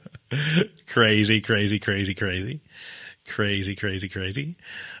 Crazy.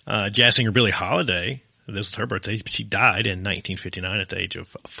 Jazz singer Billie Holiday. This was her birthday. She died in 1959 at the age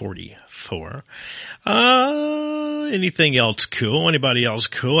of 44. Anything else cool? Anybody else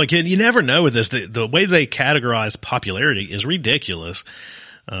cool? Again, you never know with this. The way they categorize popularity is ridiculous.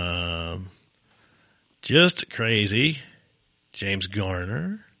 Just crazy. James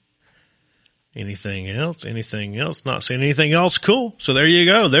Garner. Anything else? Not seeing anything else cool. So there you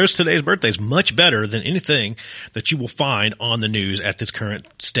go. There's today's birthdays. Much better than anything that you will find on the news at this current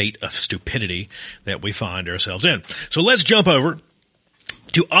state of stupidity that we find ourselves in. So let's jump over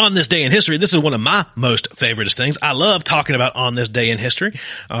to On This Day in History. This is one of my most favoriteest things. I love talking about On This Day in History.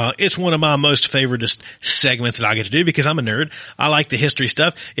 It's one of my most favoriteest segments that I get to do because I'm a nerd. I like the history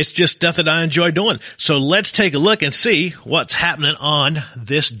stuff. It's just stuff that I enjoy doing. So let's take a look and see what's happening on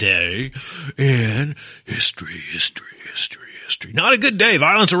this day in history. Not a good day.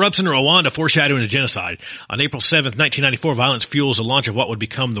 Violence erupts in Rwanda, foreshadowing a genocide. On April 7th, 1994, violence fuels the launch of what would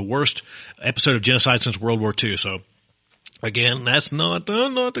become the worst episode of genocide since World War II. So again, that's not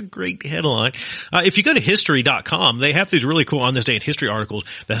a great headline. If you go to history.com, they have these really cool On This Day in History articles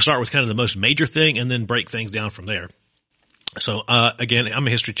that start with kind of the most major thing and then break things down from there. So, again, I'm a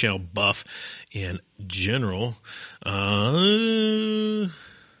History Channel buff in general.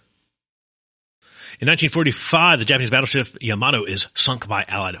 In 1945, the Japanese battleship Yamato is sunk by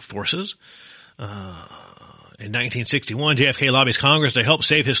Allied forces. In 1961, JFK lobbies Congress to help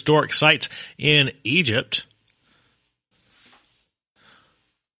save historic sites in Egypt.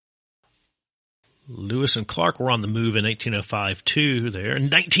 Lewis and Clark were on the move in 1805 too there. In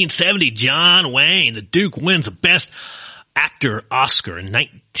 1970, John Wayne, the Duke, wins the Best Actor Oscar in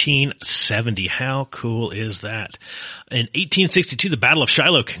 1970. How cool is that? In 1862, the Battle of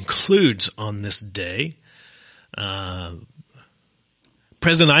Shiloh concludes on this day.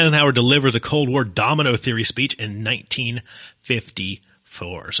 President Eisenhower delivers a Cold War domino theory speech in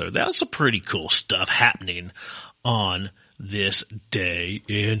 1954. So that's some pretty cool stuff happening on this day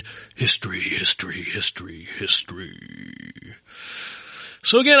in history.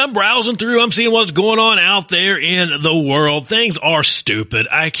 So again, I'm browsing through, I'm seeing what's going on out there in the world. Things are stupid.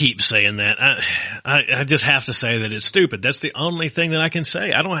 I keep saying that. I just have to say that it's stupid. That's the only thing that I can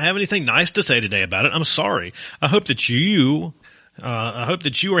say. I don't have anything nice to say today about it. I'm sorry. I hope that you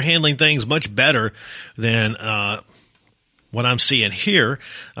are handling things much better than, what I'm seeing here.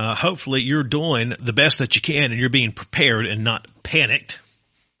 Hopefully you're doing the best that you can and you're being prepared and not panicked.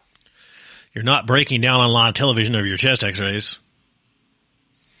 You're not breaking down on live television over your chest x-rays.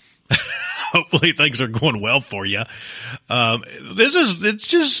 Hopefully things are going well for you. It's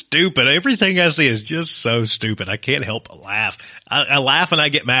just stupid. Everything I see is just so stupid. I can't help but laugh. I laugh and I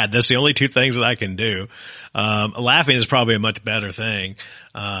get mad. That's the only two things that I can do. Laughing is probably a much better thing.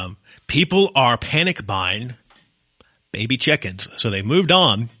 People are panic buying baby chickens. So they moved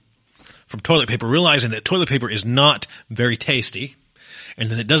on from toilet paper, realizing that toilet paper is not very tasty and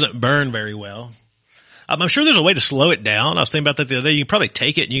that it doesn't burn very well. I'm sure there's a way to slow it down. I was thinking about that the other day. You can probably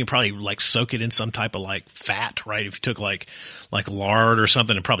take it and you can probably like soak it in some type of like fat, right? If you took like lard or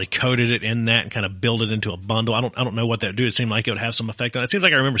something and probably coated it in that and kind of build it into a bundle. I don't know what that would do. It seemed like it would have some effect on it. It seems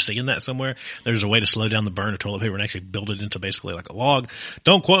like I remember seeing that somewhere. There's a way to slow down the burn of toilet paper and actually build it into basically like a log.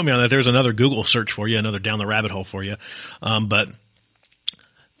 Don't quote me on that. There's another Google search for you, another down the rabbit hole for you. But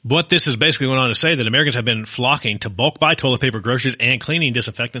what this is basically going on to say that Americans have been flocking to bulk buy toilet paper, groceries, and cleaning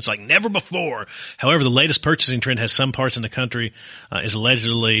disinfectants like never before. However, the latest purchasing trend has some parts in the country is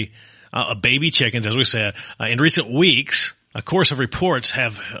allegedly baby chickens, as we said. In recent weeks, a course of reports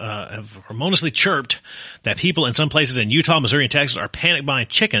have harmoniously chirped that people in some places in Utah, Missouri, and Texas are panic buying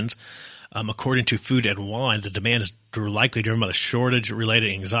chickens. According to Food and Wine, the demand is likely driven by the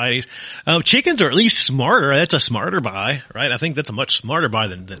shortage-related anxieties. Chickens are at least smarter. That's a smarter buy, right? I think that's a much smarter buy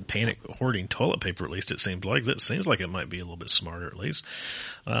than panic hoarding toilet paper, at least it seems like. That seems like it might be a little bit smarter, at least.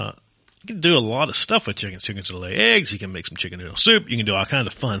 You can do a lot of stuff with chickens. Chickens will lay eggs. You can make some chicken noodle soup. You can do all kinds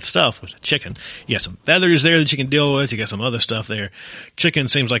of fun stuff with a chicken. You got some feathers there that you can deal with. You got some other stuff there. Chicken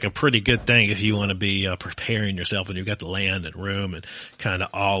seems like a pretty good thing if you want to be preparing yourself and you've got the land and room and kind of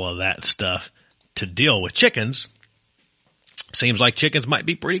all of that stuff to deal with chickens. Seems like chickens might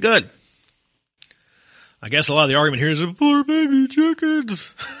be pretty good. I guess a lot of the argument here is for baby chickens.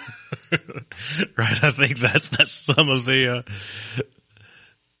 Right? I think that's some of the,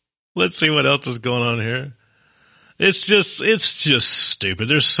 let's see what else is going on here. It's just stupid.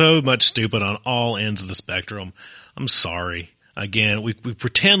 There's so much stupid on all ends of the spectrum. I'm sorry. Again, we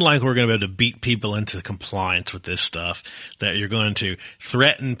pretend like we're going to be able to beat people into compliance with this stuff, that you're going to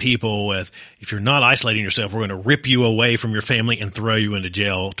threaten people with, if you're not isolating yourself, we're going to rip you away from your family and throw you into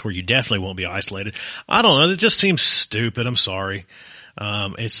jail to where you definitely won't be isolated. I don't know. It just seems stupid. I'm sorry.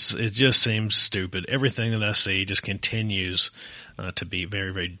 It just seems stupid. Everything that I see just continues to be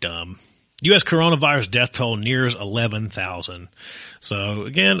very, very dumb. U.S. coronavirus death toll nears 11,000. So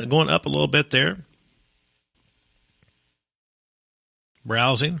again, going up a little bit there.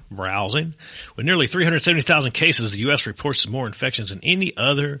 Browsing. With nearly 370,000 cases, the U.S. reports more infections than any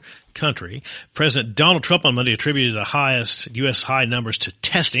other country. President Donald Trump on Monday attributed the highest U.S. high numbers to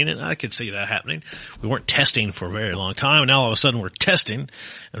testing, and I could see that happening. We weren't testing for a very long time, and now all of a sudden we're testing,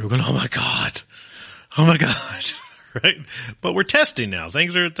 and we're going, oh my God. Right? But we're testing now.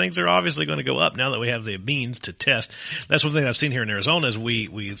 Things are obviously going to go up now that we have the means to test. That's one thing I've seen here in Arizona is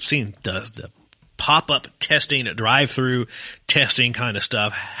we've seen the pop-up testing, drive-through testing kind of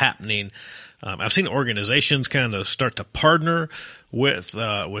stuff happening. I've seen organizations kind of start to partner with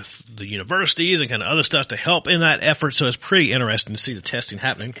the universities and kind of other stuff to help in that effort. So it's pretty interesting to see the testing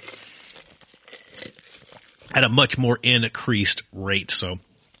happening at a much more increased rate. So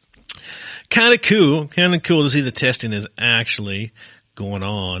kind of cool to see the testing is actually going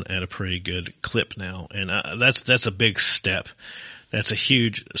on at a pretty good clip now. And that's a big step That's a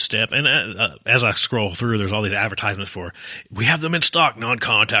huge step. And as I scroll through, there's all these advertisements for, we have them in stock,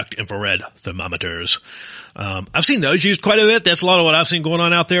 non-contact infrared thermometers. I've seen those used quite a bit. That's a lot of what I've seen going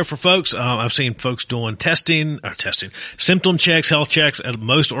on out there for folks. I've seen folks doing symptom checks, health checks.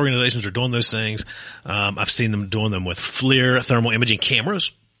 Most organizations are doing those things. I've seen them doing them with FLIR thermal imaging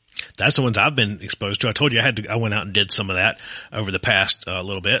cameras. That's the ones I've been exposed to. I told you I went out and did some of that over the past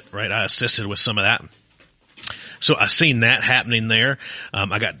little bit, right? I assisted with some of that. So I've seen that happening there.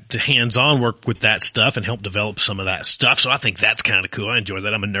 I got to hands-on work with that stuff and help develop some of that stuff. So I think that's kind of cool. I enjoy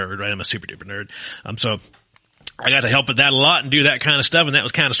that. I'm a nerd, right? I'm a super duper nerd. So I got to help with that a lot and do that kind of stuff. And that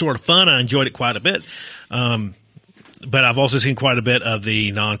was kind of sort of fun. I enjoyed it quite a bit. But I've also seen quite a bit of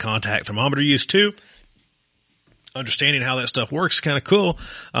the non-contact thermometer use too. Understanding how that stuff works is kind of cool.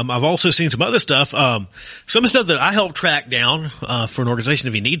 I've also seen some other stuff. Some stuff that I help track down, for an organization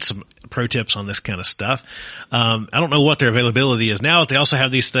if you need some pro tips on this kind of stuff. I don't know what their availability is now, but they also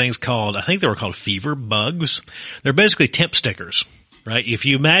have these things called, I think they were called fever bugs. They're basically temp stickers, right? If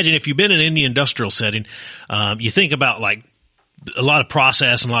you imagine, if you've been in any industrial setting, you think about like a lot of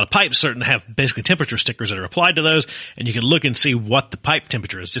process and a lot of pipes certain have basically temperature stickers that are applied to those, and you can look and see what the pipe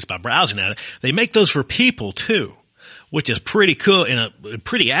temperature is just by browsing at it. They make those for people too, which is pretty cool and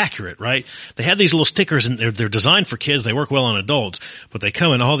pretty accurate, right? They have these little stickers and they're designed for kids. They work well on adults, but they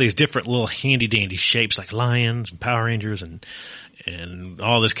come in all these different little handy dandy shapes like lions and Power Rangers and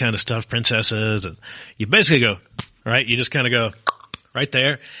all this kind of stuff, princesses. And you basically go, right? You just kind of go right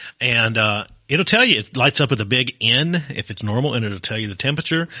there and, it'll tell you, it lights up with a big N if it's normal, and it'll tell you the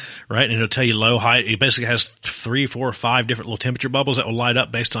temperature, right? And it'll tell you low, high. It basically has 3, 4, 5 different little temperature bubbles that will light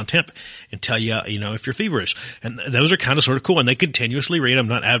up based on temp and tell you, if you're feverish. And those are kind of sort of cool, and they continuously read. I'm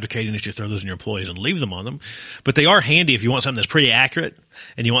not advocating that you throw those in your employees and leave them on them, but they are handy if you want something that's pretty accurate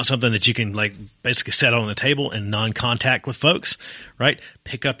and you want something that you can like basically set on the table and non-contact with folks, right?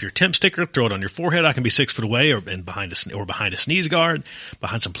 Pick up your temp sticker, throw it on your forehead. I can be 6 foot away or behind a sneeze guard,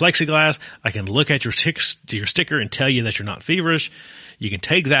 behind some plexiglass. I can look at your sticker and tell you that you're not feverish. You can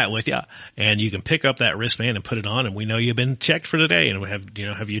take that with you and you can pick up that wristband and put it on, and we know you've been checked for today. And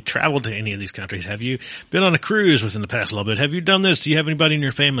have you traveled to any of these countries? Have you been on a cruise within the past little bit? Have you done this? Do you have anybody in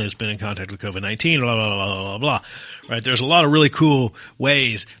your family that's been in contact with COVID-19? Blah, blah, blah, blah, blah. Right. There's a lot of really cool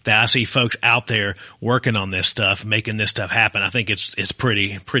ways that I see folks out there working on this stuff, making this stuff happen. I think it's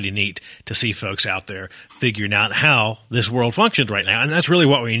pretty neat to see folks out there figuring out how this world functions right now. And that's really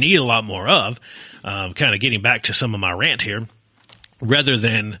what we need a lot more of. Kind of getting back to some of my rant here. Rather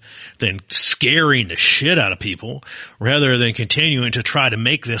than scaring the shit out of people, rather than continuing to try to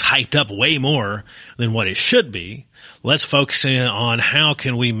make this hyped up way more than what it should be, let's focus in on how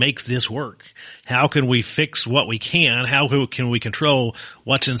can we make this work? How can we fix what we can? How can we control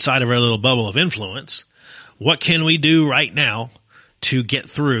what's inside of our little bubble of influence? What can we do right now to get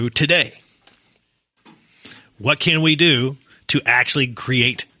through today? What can we do to actually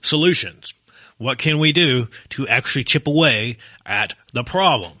create solutions? What can we do to actually chip away at the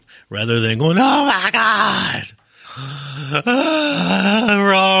problem rather than going, oh my God,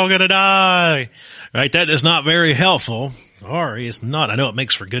 we're all going to die, right? That is not very helpful. Sorry, it's not. I know it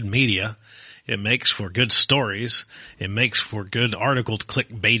makes for good media. It makes for good stories. It makes for good articles,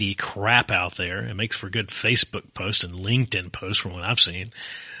 clickbaity crap out there. It makes for good Facebook posts and LinkedIn posts from what I've seen.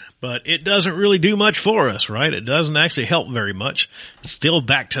 But it doesn't really do much for us, right? It doesn't actually help very much. It's still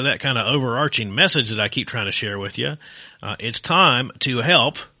back to that kind of overarching message that I keep trying to share with you. It's time to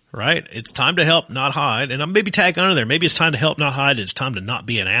help, right? It's time to help, not hide. And I'm maybe tag under there. Maybe it's time to help, not hide. It's time to not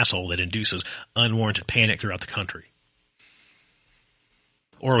be an asshole that induces unwarranted panic throughout the country.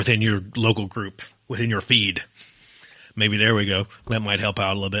 Or within your local group, within your feed. Maybe there we go. That might help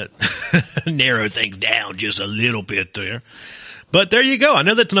out a little bit. Narrow things down just a little bit there. But there you go. I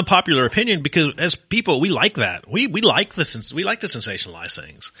know that's an unpopular opinion because as people, we like that. We like the sensationalized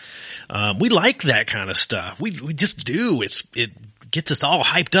things. We like that kind of stuff. We just do. It gets us all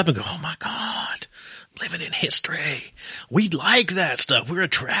hyped up and go, oh my God, living in history. We like that stuff. We're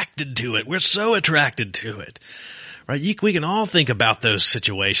attracted to it. We're so attracted to it. Right? We can all think about those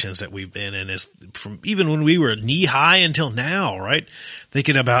situations that we've been in from even when we were knee high until now, right?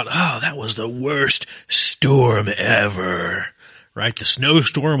 Thinking about, oh, that was the worst storm ever. Right? The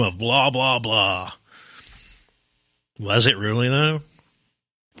snowstorm of blah, blah, blah. Was it really though?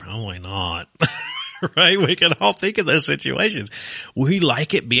 Probably not. Right? We can all think of those situations. We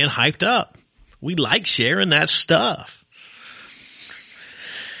like it being hyped up. We like sharing that stuff.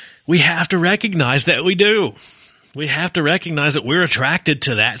 We have to recognize that we do. We have to recognize that we're attracted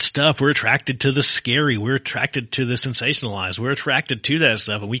to that stuff. We're attracted to the scary. We're attracted to the sensationalized. We're attracted to that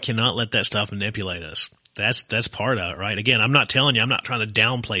stuff, and we cannot let that stuff manipulate us. That's part of it, right? Again, I'm not telling you, I'm not trying to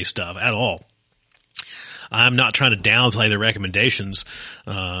downplay stuff at all. I'm not trying to downplay the recommendations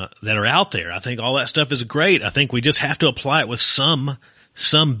that are out there. I think all that stuff is great. I think we just have to apply it with some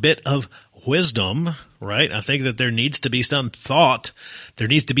bit of wisdom, right? I think that there needs to be some thought. There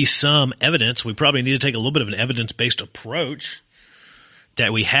needs to be some evidence. We probably need to take a little bit of an evidence-based approach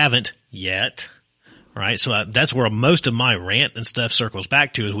that we haven't yet, right? So that's where most of my rant and stuff circles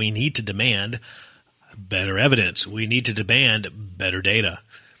back to, is we need to demand better evidence. We need to demand better data.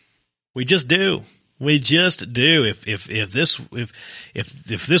 We just do. We just do. If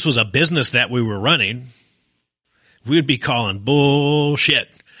this was a business that we were running, we'd be calling bullshit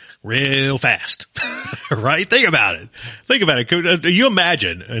real fast, right? Think about it. You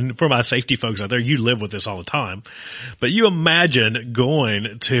imagine, and for my safety folks out there, you live with this all the time, but you imagine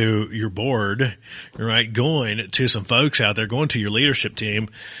going to your board, right? Going to some folks out there, going to your leadership team,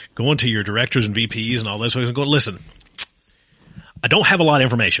 going to your directors and VPs and all those folks and going, listen, I don't have a lot of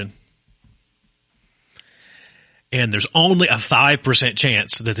information. And there's only a 5%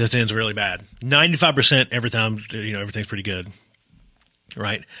 chance that this ends really bad. 95% every time, everything's pretty good.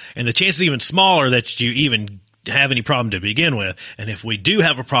 Right? And the chance is even smaller that you even have any problem to begin with. And if we do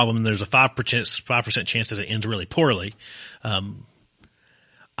have a problem, there's a 5% chance that it ends really poorly. I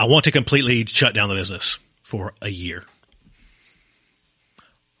want to completely shut down the business for a year.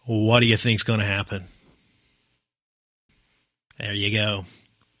 What do you think's going to happen? There you go.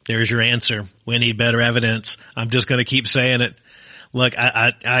 There's your answer. We need better evidence. I'm just going to keep saying it. Look,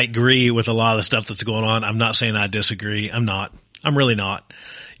 I agree with a lot of the stuff that's going on. I'm not saying I disagree. I'm not. I'm really not.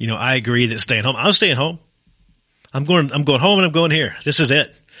 I agree that staying home. I'm staying home. I'm going home and I'm going here. This is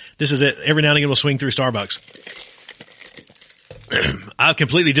it. Every now and again we'll swing through Starbucks. I've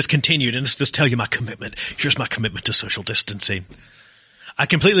completely discontinued, and just tell you my commitment. Here's my commitment to social distancing. I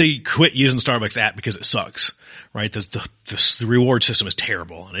completely quit using the Starbucks app because it sucks, right? The reward system is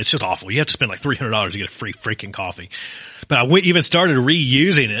terrible and it's just awful. You have to spend like $300 to get a free freaking coffee. But I even started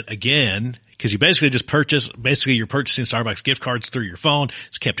reusing it again, because you basically you're purchasing Starbucks gift cards through your phone.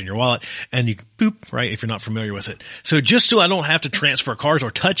 It's kept in your wallet and you boop, right? If you're not familiar with it. So just so I don't have to transfer cards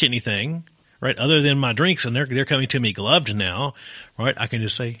or touch anything, right? Other than my drinks, and they're coming to me gloved now, right? I can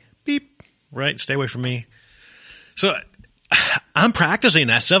just say beep, right? Stay away from me. So I'm practicing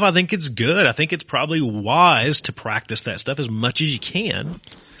that stuff. I think it's good. I think it's probably wise to practice that stuff as much as you can.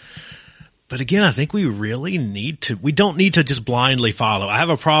 But again, I think we really we don't need to just blindly follow. I have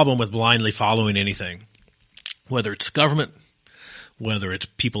a problem with blindly following anything, whether it's government, whether it's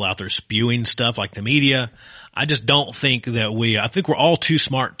people out there spewing stuff like the media. I just don't think I think we're all too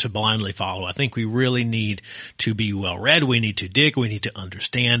smart to blindly follow. I think we really need to be well read. We need to dig. We need to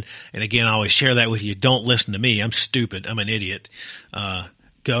understand. And again, I always share that with you. Don't listen to me. I'm stupid. I'm an idiot.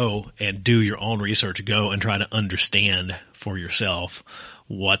 Go and do your own research. Go and try to understand for yourself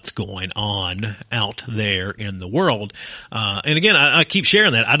what's going on out there in the world. And again, I keep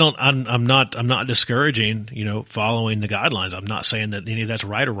sharing that. I'm not discouraging, following the guidelines. I'm not saying that any of that's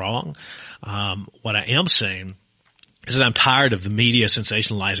right or wrong. What I am saying is that I'm tired of the media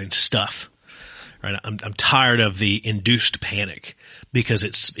sensationalizing stuff, right? I'm tired of the induced panic because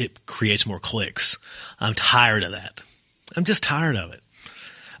it creates more clicks. I'm tired of that. I'm just tired of it.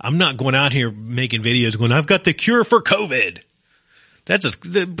 I'm not going out here making videos going, I've got the cure for COVID.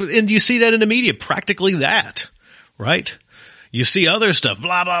 And you see that in the media, practically that, right? You see other stuff,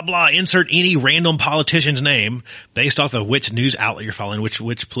 blah, blah, blah, insert any random politician's name based off of which news outlet you're following,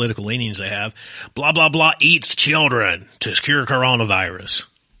 which political leanings they have. Blah, blah, blah, eats children to cure coronavirus.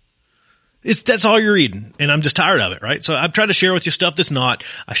 That's all you're reading, and I'm just tired of it, right? So I've tried to share with you stuff that's not.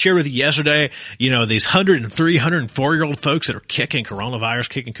 I shared with you yesterday, these 103, 104-year-old folks that are kicking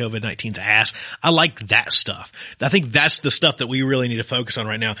COVID-19's ass. I like that stuff. I think that's the stuff that we really need to focus on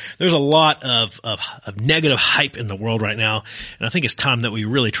right now. There's a lot of negative hype in the world right now, and I think it's time that we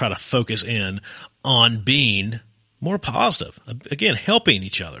really try to focus in on being more positive. Again, helping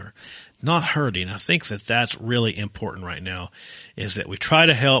each other, not hurting. I think that that's really important right now, is that we try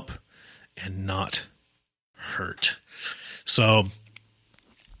to help and not hurt. So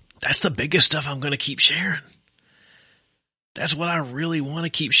that's the biggest stuff I'm going to keep sharing. That's what I really want to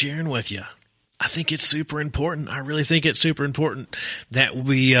keep sharing with you. I think it's super important. I really think it's super important that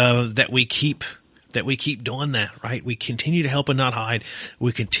we keep doing that, right? We continue to help and not hide.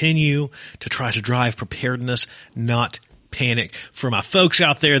 We continue to try to drive preparedness, not panic. For my folks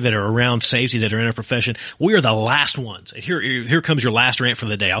out there that are around safety, that are in a profession, we are the last ones. Here comes your last rant for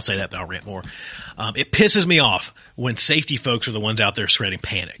the day. I'll say that, but I'll rant more. It pisses me off when safety folks are the ones out there spreading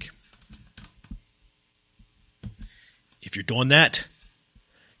panic. If you're doing that,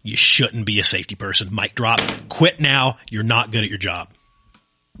 You shouldn't be a safety person. Mic drop. Quit now. You're not good at your job.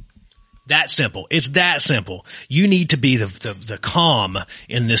 That simple. It's that simple. You need to be the calm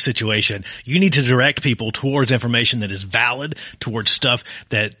in this situation. You need to direct people towards information that is valid, towards stuff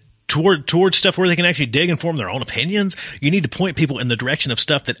that towards stuff where they can actually dig and form their own opinions. You need to point people in the direction of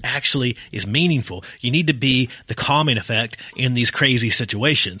stuff that actually is meaningful. You need to be the calming effect in these crazy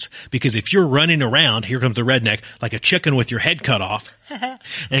situations. Because if you're running around, here comes the redneck, like a chicken with your head cut off,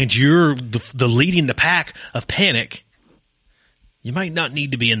 and you're the leading the pack of panic, you might not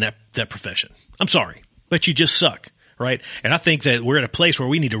need to be in that profession. I'm sorry, but you just suck. Right? And I think that we're at a place where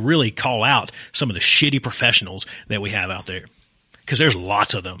we need to really call out some of the shitty professionals that we have out there. Because there's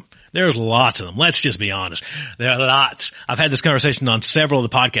lots of them. There's lots of them. Let's just be honest. There are lots. I've had this conversation on several of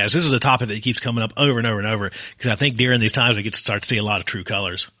the podcasts. This is a topic that keeps coming up over and over and over because I think during these times we get to start to see a lot of true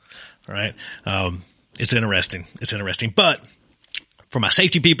colors. All right. It's interesting. It's interesting. But for my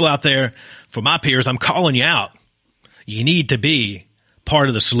safety people out there, for my peers, I'm calling you out. You need to be part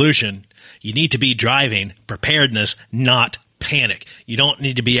of the solution. You need to be driving preparedness, not panic. You don't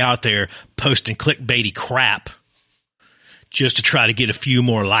need to be out there posting clickbaity crap just to try to get a few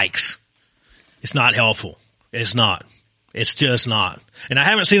more likes. It's not helpful. It's not. It's just not. And I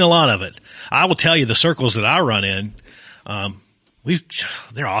haven't seen a lot of it. I will tell you the circles that I run in,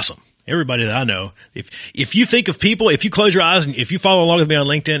 they're awesome. Everybody that I know, if you think of people, if you close your eyes and if you follow along with me on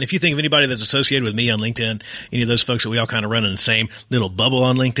LinkedIn, if you think of anybody that's associated with me on LinkedIn, any of those folks that we all kind of run in the same little bubble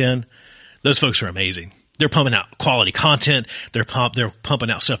on LinkedIn, those folks are amazing. They're pumping out quality content. They're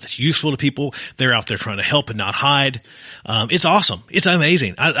pumping out stuff that's useful to people. They're out there trying to help and not hide. It's awesome. It's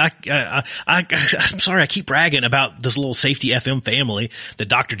amazing. I'm sorry I keep bragging about this little Safety FM family that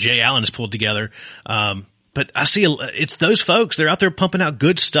Dr. Jay Allen has pulled together. But I see it's those folks. They're out there pumping out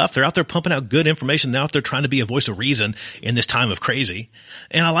good stuff. They're out there pumping out good information. They're out there trying to be a voice of reason in this time of crazy.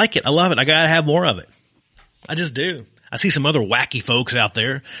 And I like it. I love it. I gotta have more of it. I just do. I see some other wacky folks out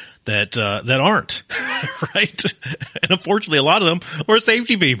there that aren't, right? And unfortunately, a lot of them are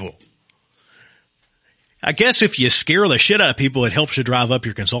safety people. I guess if you scare the shit out of people, it helps you drive up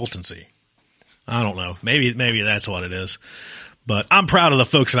your consultancy. I don't know. Maybe that's what it is. But I'm proud of the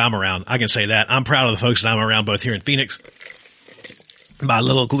folks that I'm around. I can say that. I'm proud of the folks that I'm around both here in Phoenix. My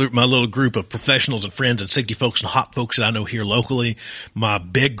little group of professionals and friends and safety folks and hot folks that I know here locally. My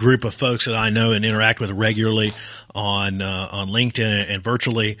big group of folks that I know and interact with regularly on LinkedIn and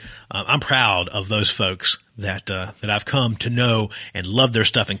virtually. I'm proud of those folks that I've come to know and love their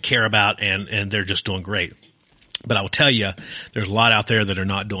stuff and care about, and they're just doing great. But I will tell you, there's a lot out there that are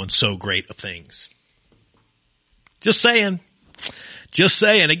not doing so great of things. Just saying.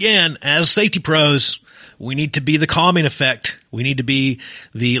 Again, as safety pros, we need to be the calming effect. We need to be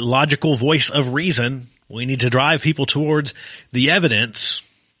the logical voice of reason. We need to drive people towards the evidence,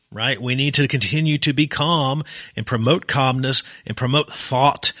 right? We need to continue to be calm and promote calmness and promote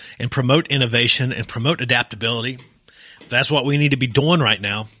thought and promote innovation and promote adaptability. That's what we need to be doing right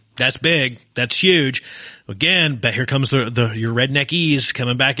now. That's big. That's huge. Again, but here comes your redneck ease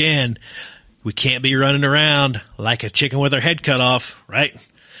coming back in. We can't be running around like a chicken with our head cut off, right?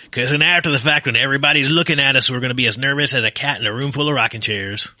 Because then after the fact, when everybody's looking at us, we're going to be as nervous as a cat in a room full of rocking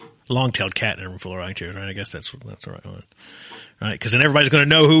chairs. Long-tailed cat in a room full of rocking chairs, right? I guess that's the right one, right? Because then everybody's going to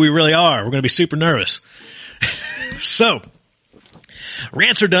know who we really are. We're going to be super nervous. So,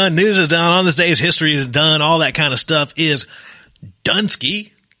 rants are done, news is done, on this day's history is done, all that kind of stuff is Dunsky.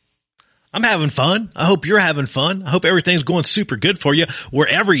 I'm having fun. I hope you're having fun. I hope everything's going super good for you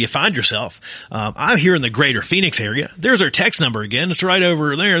wherever you find yourself. I'm here in the greater Phoenix area. There's our text number again. It's right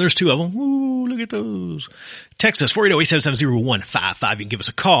over there. There's two of them. Ooh, look at those. Text us 480-877-0155. You can give us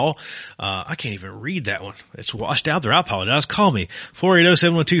a call. I can't even read that one. It's washed out there. I apologize. Call me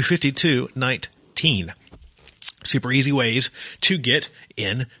 480-712-5219. Super easy ways to get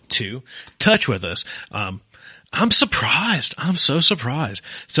into touch with us. I'm surprised. I'm so surprised.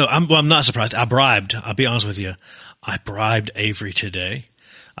 So I'm not surprised. I'll be honest with you. I bribed Avery today.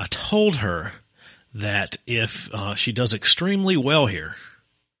 I told her that if, she does extremely well here,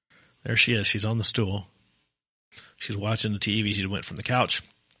 there she is. She's on the stool. She's watching the TV. She went from the couch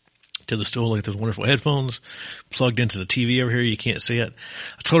to the stool. Look at those wonderful headphones plugged into the TV over here. You can't see it.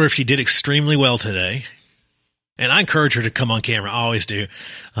 I told her if she did extremely well today, and I encourage her to come on camera. I always do.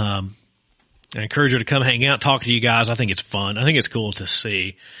 I encourage her to come hang out, talk to you guys. I think it's fun. I think it's cool to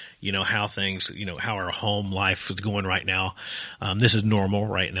see, how things, how our home life is going right now. This is normal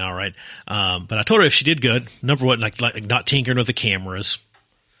right now, right? But I told her if she did good, number one, like not tinkering with the cameras,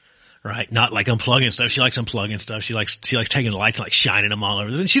 right? Not like unplugging stuff. She likes unplugging stuff. She likes taking the lights and like shining them all over.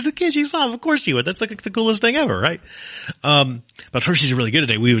 And she's a kid. She's 5. Of course she would. That's like the coolest thing ever, right? But first she's really good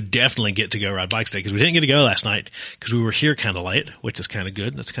today. We would definitely get to go ride bikes today because we didn't get to go last night because we were here kind of late, which is kind of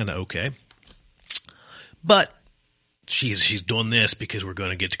good. That's kind of okay. But she's doing this because we're going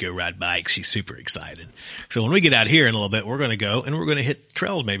to get to go ride bikes. She's super excited. So when we get out here in a little bit, we're going to go and we're going to hit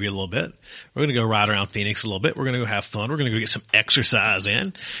trails maybe a little bit. We're going to go ride around Phoenix a little bit. We're going to go have fun. We're going to go get some exercise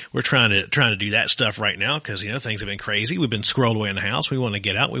in. We're trying to do that stuff right now because, things have been crazy. We've been squirreled away in the house. We want to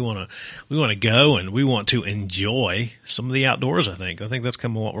get out. We want to go and we want to enjoy some of the outdoors, I think. I think that's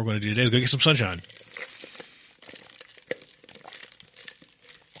kind of what we're going to do today is go get some sunshine.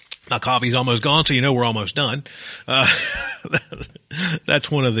 My coffee's almost gone, so we're almost done.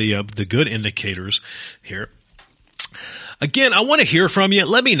 That's one of the good indicators here. Again, I want to hear from you.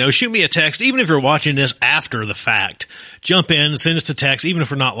 Let me know. Shoot me a text. Even if you're watching this after the fact, jump in, send us a text. Even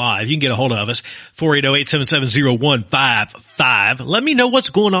if we're not live, you can get a hold of us. 480-877-0155. Let me know what's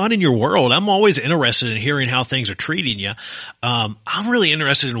going on in your world. I'm always interested in hearing how things are treating you. I'm really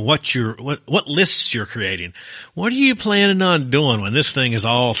interested in what lists you're creating. What are you planning on doing when this thing is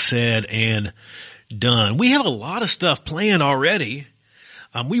all said and done? We have a lot of stuff planned already.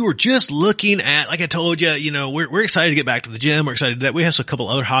 We were just looking at, like I told you, we're excited to get back to the gym. We're excited that we have a couple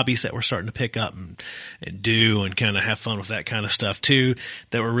other hobbies that we're starting to pick up and do and kind of have fun with that kind of stuff too,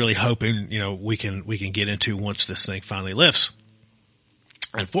 that we're really hoping, we can get into once this thing finally lifts.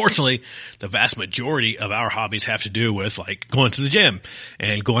 Unfortunately, the vast majority of our hobbies have to do with like going to the gym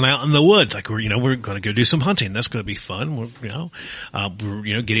and going out in the woods. Like we're going to go do some hunting. That's going to be fun. We're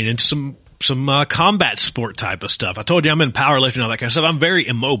getting into some combat sport type of stuff. I told you I'm in powerlifting and all that kind of stuff. I'm very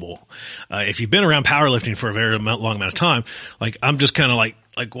immobile. If you've been around powerlifting for a very long amount of time, like I'm just kind of like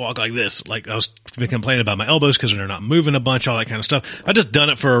walk like this. Like I was complaining about my elbows because they're not moving a bunch, all that kind of stuff. I just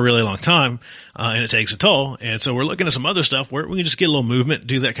done it for a really long time, and it takes a toll. And so we're looking at some other stuff where we can just get a little movement,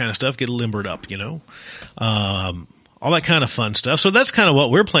 do that kind of stuff, get limbered up, all that kind of fun stuff. So that's kind of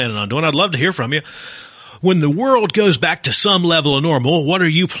what we're planning on doing. I'd love to hear from you. When the world goes back to some level of normal, what are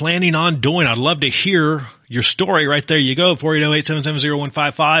you planning on doing? I'd love to hear your story. Right there you go,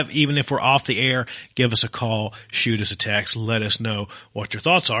 480-877-0155. Even if we're off the air, give us a call, shoot us a text, let us know what your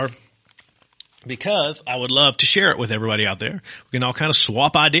thoughts are. Because I would love to share it with everybody out there. We can all kind of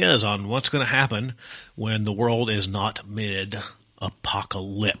swap ideas on what's going to happen when the world is not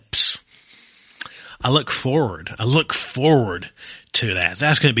mid-apocalypse. I look forward to that.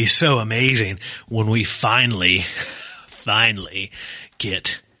 That's going to be so amazing when we finally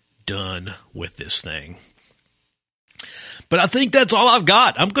get done with this thing. But I think that's all I've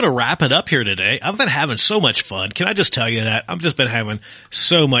got. I'm going to wrap it up here today. I've been having so much fun. Can I just tell you that? I've just been having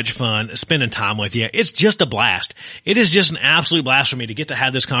so much fun spending time with you. It's just a blast. It is just an absolute blast for me to get to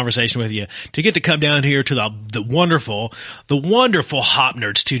have this conversation with you, to get to come down here to the wonderful Hop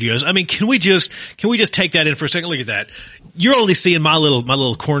Nerd Studios. I mean, can we just take that in for a second? Look at that. You're only seeing my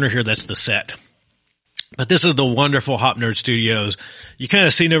little corner here. That's the set. But this is the wonderful Hop Nerd Studios. You kind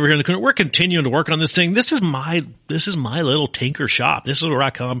of seen over here in the corner. We're continuing to work on this thing. This is my little tinker shop. This is where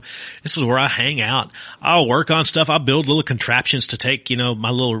I come. This is where I hang out. I'll work on stuff. I'll build little contraptions to take,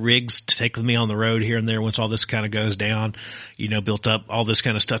 my little rigs to take with me on the road here and there once all this kind of goes down. Built up all this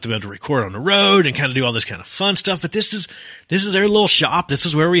kind of stuff to be able to record on the road and kind of do all this kind of fun stuff. But this is their little shop. This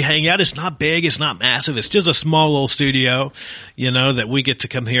is where we hang out. It's not big. It's not massive. It's just a small little studio, that we get to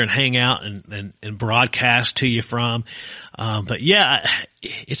come here and hang out and broadcast to you from. But yeah,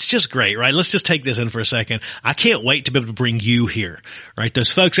 it's just great, right? Let's just take this in for a second. I can't wait to be able to bring you here, right?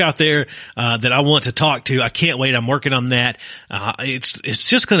 Those folks out there, that I want to talk to, I can't wait. I'm working on that. It's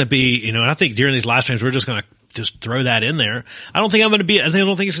just going to be, and I think during these live streams, we're just going to just throw that in there. I don't think it's going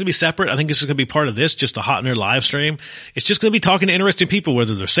to be separate. I think this is going to be part of this, just the Hot Nerd live stream. It's just going to be talking to interesting people,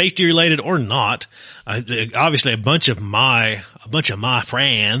 whether they're safety related or not. Obviously a bunch of my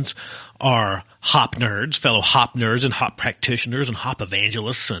friends are hop nerds, fellow hop nerds and hop practitioners and hop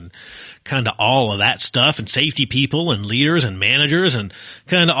evangelists and kind of all of that stuff, and safety people and leaders and managers and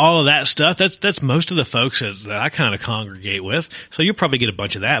kind of all of that stuff. That's most of the folks that I kind of congregate with. So you'll probably get a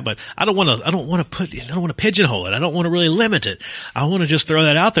bunch of that, but I don't want to pigeonhole it. I don't want to really limit it. I want to just throw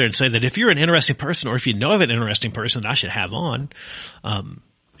that out there and say that if you're an interesting person, or if you know of an interesting person that I should have on,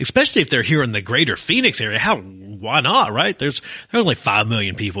 especially if they're here in the greater Phoenix area, why not, right? There's only 5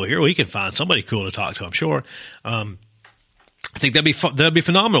 million people here. We can find somebody cool to talk to, I'm sure. I think that'd be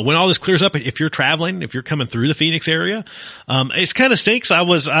phenomenal when all this clears up. If you're traveling, if you're coming through the Phoenix area, it's kind of stinks.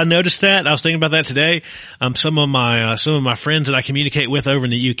 I noticed that. I was thinking about that today. Some of my friends that I communicate with over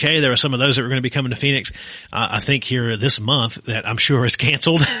in the UK, there are some of those that were going to be coming to Phoenix. I think here this month that I'm sure is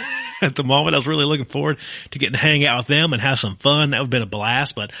canceled. at the moment. I was really looking forward to getting to hang out with them and have some fun. That would have been a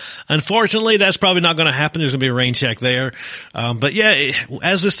blast, but unfortunately that's probably not going to happen. There's going to be a rain check there. But yeah,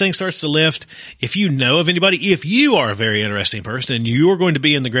 as this thing starts to lift, if you know of anybody, if you are a very interesting person and you're going to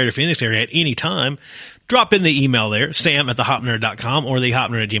be in the greater Phoenix area at any time, drop in the email there, sam@thehopnerd.com or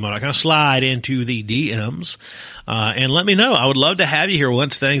thehopnerd@gmail.com. Slide into the DMs, and let me know. I would love to have you here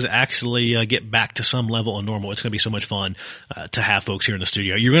once things actually get back to some level of normal. It's going to be so much fun to have folks here in the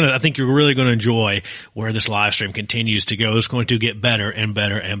studio. I think you're really going to enjoy where this live stream continues to go. It's going to get better and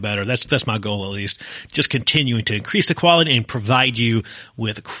better and better. That's my goal, at least. Just continuing to increase the quality and provide you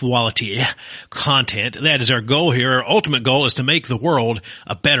with quality content. That is our goal here. Our ultimate goal is to make the world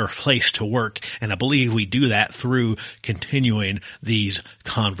a better place to work, and I believe we do that through continuing these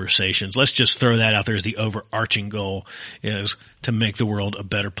conversations. Let's just throw that out there as the overarching goal, is to make the world a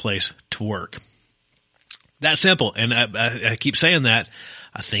better place to work. That simple. And I keep saying that.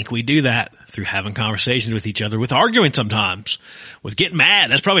 I think we do that through having conversations with each other, with arguing sometimes, with getting mad.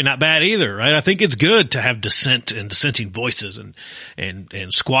 That's probably not bad either, right? I think it's good to have dissent and dissenting voices and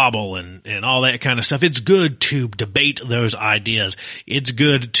squabble and all that kind of stuff. It's good to debate those ideas. It's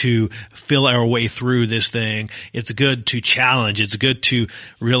good to feel our way through this thing. It's good to challenge. It's good to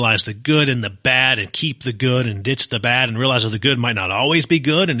realize the good and the bad and keep the good and ditch the bad and realize that the good might not always be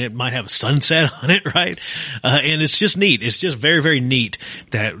good and it might have a sunset on it, right? And it's just neat. It's just very, very neat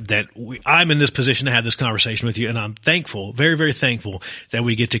I'm in this position to have this conversation with you, and I'm thankful, very, very thankful that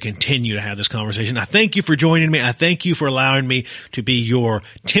we get to continue to have this conversation. I thank you for joining me. I thank you for allowing me to be your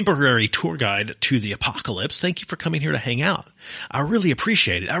temporary tour guide to the apocalypse. Thank you for coming here to hang out. I really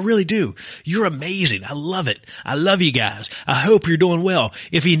appreciate it. I really do. You're amazing. I love it. I love you guys. I hope you're doing well.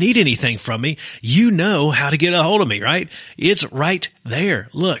 If you need anything from me, you know how to get a hold of me, right? It's right there.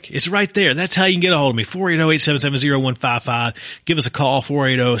 Look, it's right there. That's how you can get a hold of me. 480-877-0155. Give us a call,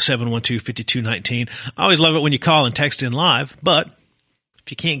 480-712-5219. I always love it when you call and text in live, but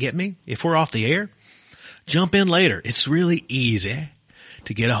if you can't get me, if we're off the air, jump in later. It's really easy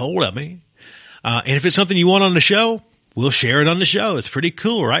to get a hold of me. And if it's something you want on the show, we'll share it on the show. It's pretty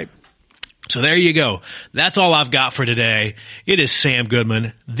cool, right? So there you go. That's all I've got for today. It is Sam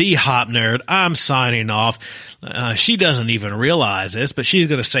Goodman, the Hop Nerd. I'm signing off. She doesn't even realize this, but she's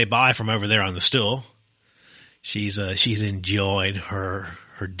going to say bye from over there on the stool. She's enjoying her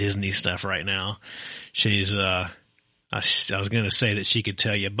Disney stuff right now. I was going to say that she could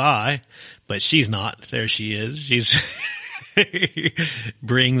tell you bye, but she's not. There she is. She's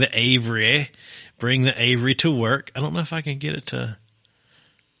bring the Avery to work. I don't know if I can get it to,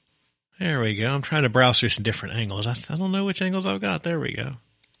 there we go. I'm trying to browse through some different angles. I don't know which angles I've got. There we go.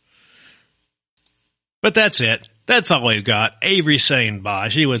 But that's it. That's all we've got. Avery saying bye.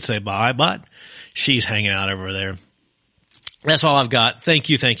 She would say bye, but she's hanging out over there. That's all I've got. Thank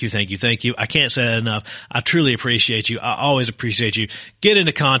you, thank you, thank you, thank you. I can't say that enough. I truly appreciate you. I always appreciate you. Get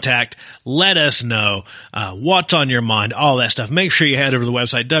into contact. Let us know what's on your mind, all that stuff. Make sure you head over to the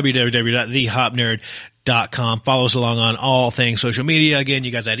website, www.thehopnerd.com. Follow us along on all things social media. Again,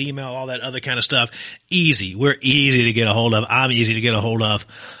 you got that email, all that other kind of stuff. Easy. We're easy to get a hold of. I'm easy to get a hold of.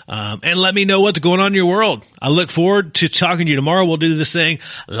 And let me know what's going on in your world. I look forward to talking to you tomorrow. We'll do this thing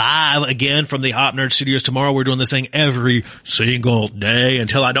live again from the Hop Nerd Studios tomorrow. We're doing this thing every single day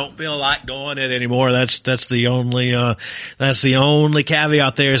until I don't feel like doing it anymore. That's the only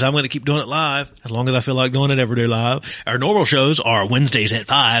caveat there is I'm going to keep doing it live as long as I feel like doing it every day live. Our normal shows are Wednesdays at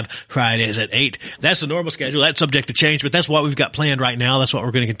 5, Fridays at 8. That's the normal schedule. That's subject to change, but that's what we've got planned right now. That's what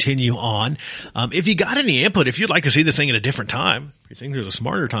we're going to continue on. If you got any input, if you'd like to see this thing at a different time, if you think there's a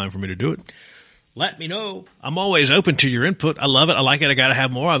smarter time for me to do it, let me know. I'm always open to your input. I love it. I like it. I got to have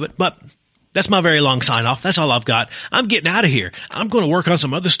more of it, but that's my very long sign off. That's all I've got. I'm getting out of here. I'm going to work on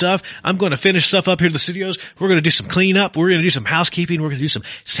some other stuff. I'm going to finish stuff up here in the studios. We're going to do some cleanup. We're going to do some housekeeping. We're going to do some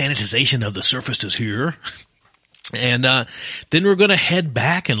sanitization of the surfaces here. And then we're going to head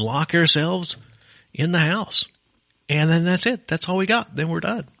back and lock ourselves in the house. And then that's it. That's all we got. Then we're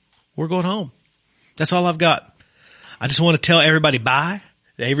done. We're going home. That's all I've got. I just want to tell everybody bye.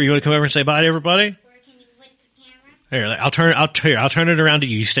 Avery, you want to come over and say bye to everybody? Or can you put the camera? Here, I'll turn it around to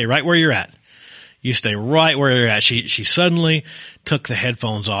you. You stay right where you're at. You stay right where you're at. She suddenly took the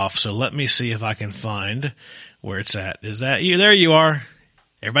headphones off. So let me see if I can find where it's at. Is that you? There you are.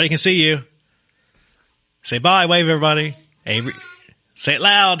 Everybody can see you. Say bye. Wave everybody. Avery, say it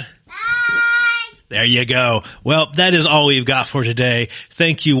loud. Bye. There you go. Well, that is all we've got for today.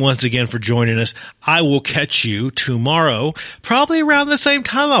 Thank you once again for joining us. I will catch you tomorrow, probably around the same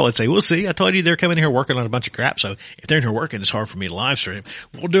time, I would say. We'll see. I told you they're coming here working on a bunch of crap, so if they're in here working, it's hard for me to live stream.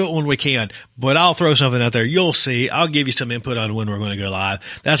 We'll do it when we can, but I'll throw something out there. You'll see. I'll give you some input on when we're going to go live.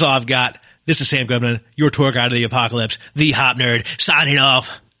 That's all I've got. This is Sam Goodman, your tour guide of the apocalypse, the Hop Nerd, signing off.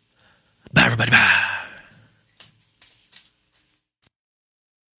 Bye, everybody. Bye.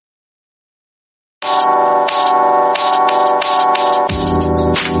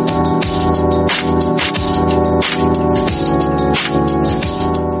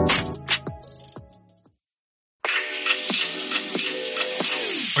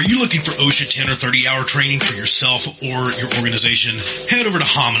 Are you looking for OSHA 10 or 30-hour training for yourself or your organization? Head over to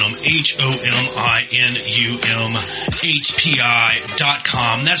Hominum, HOMINUM,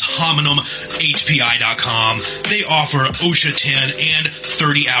 HPI.com. That's Hominum, HPI.com. They offer OSHA 10 and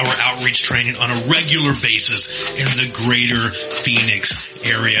 30-hour outreach training on a regular basis in the greater Phoenix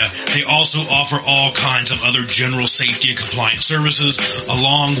area. They also offer all kinds of other general safety and compliance services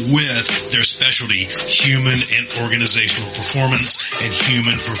along with their specialty, human and organizational performance and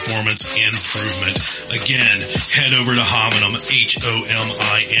human performance improvement. Again, head over to Hominum, HOMINUM,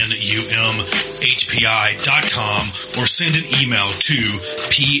 HPI.com or send an email to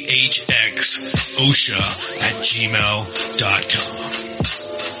phxosha@gmail.com.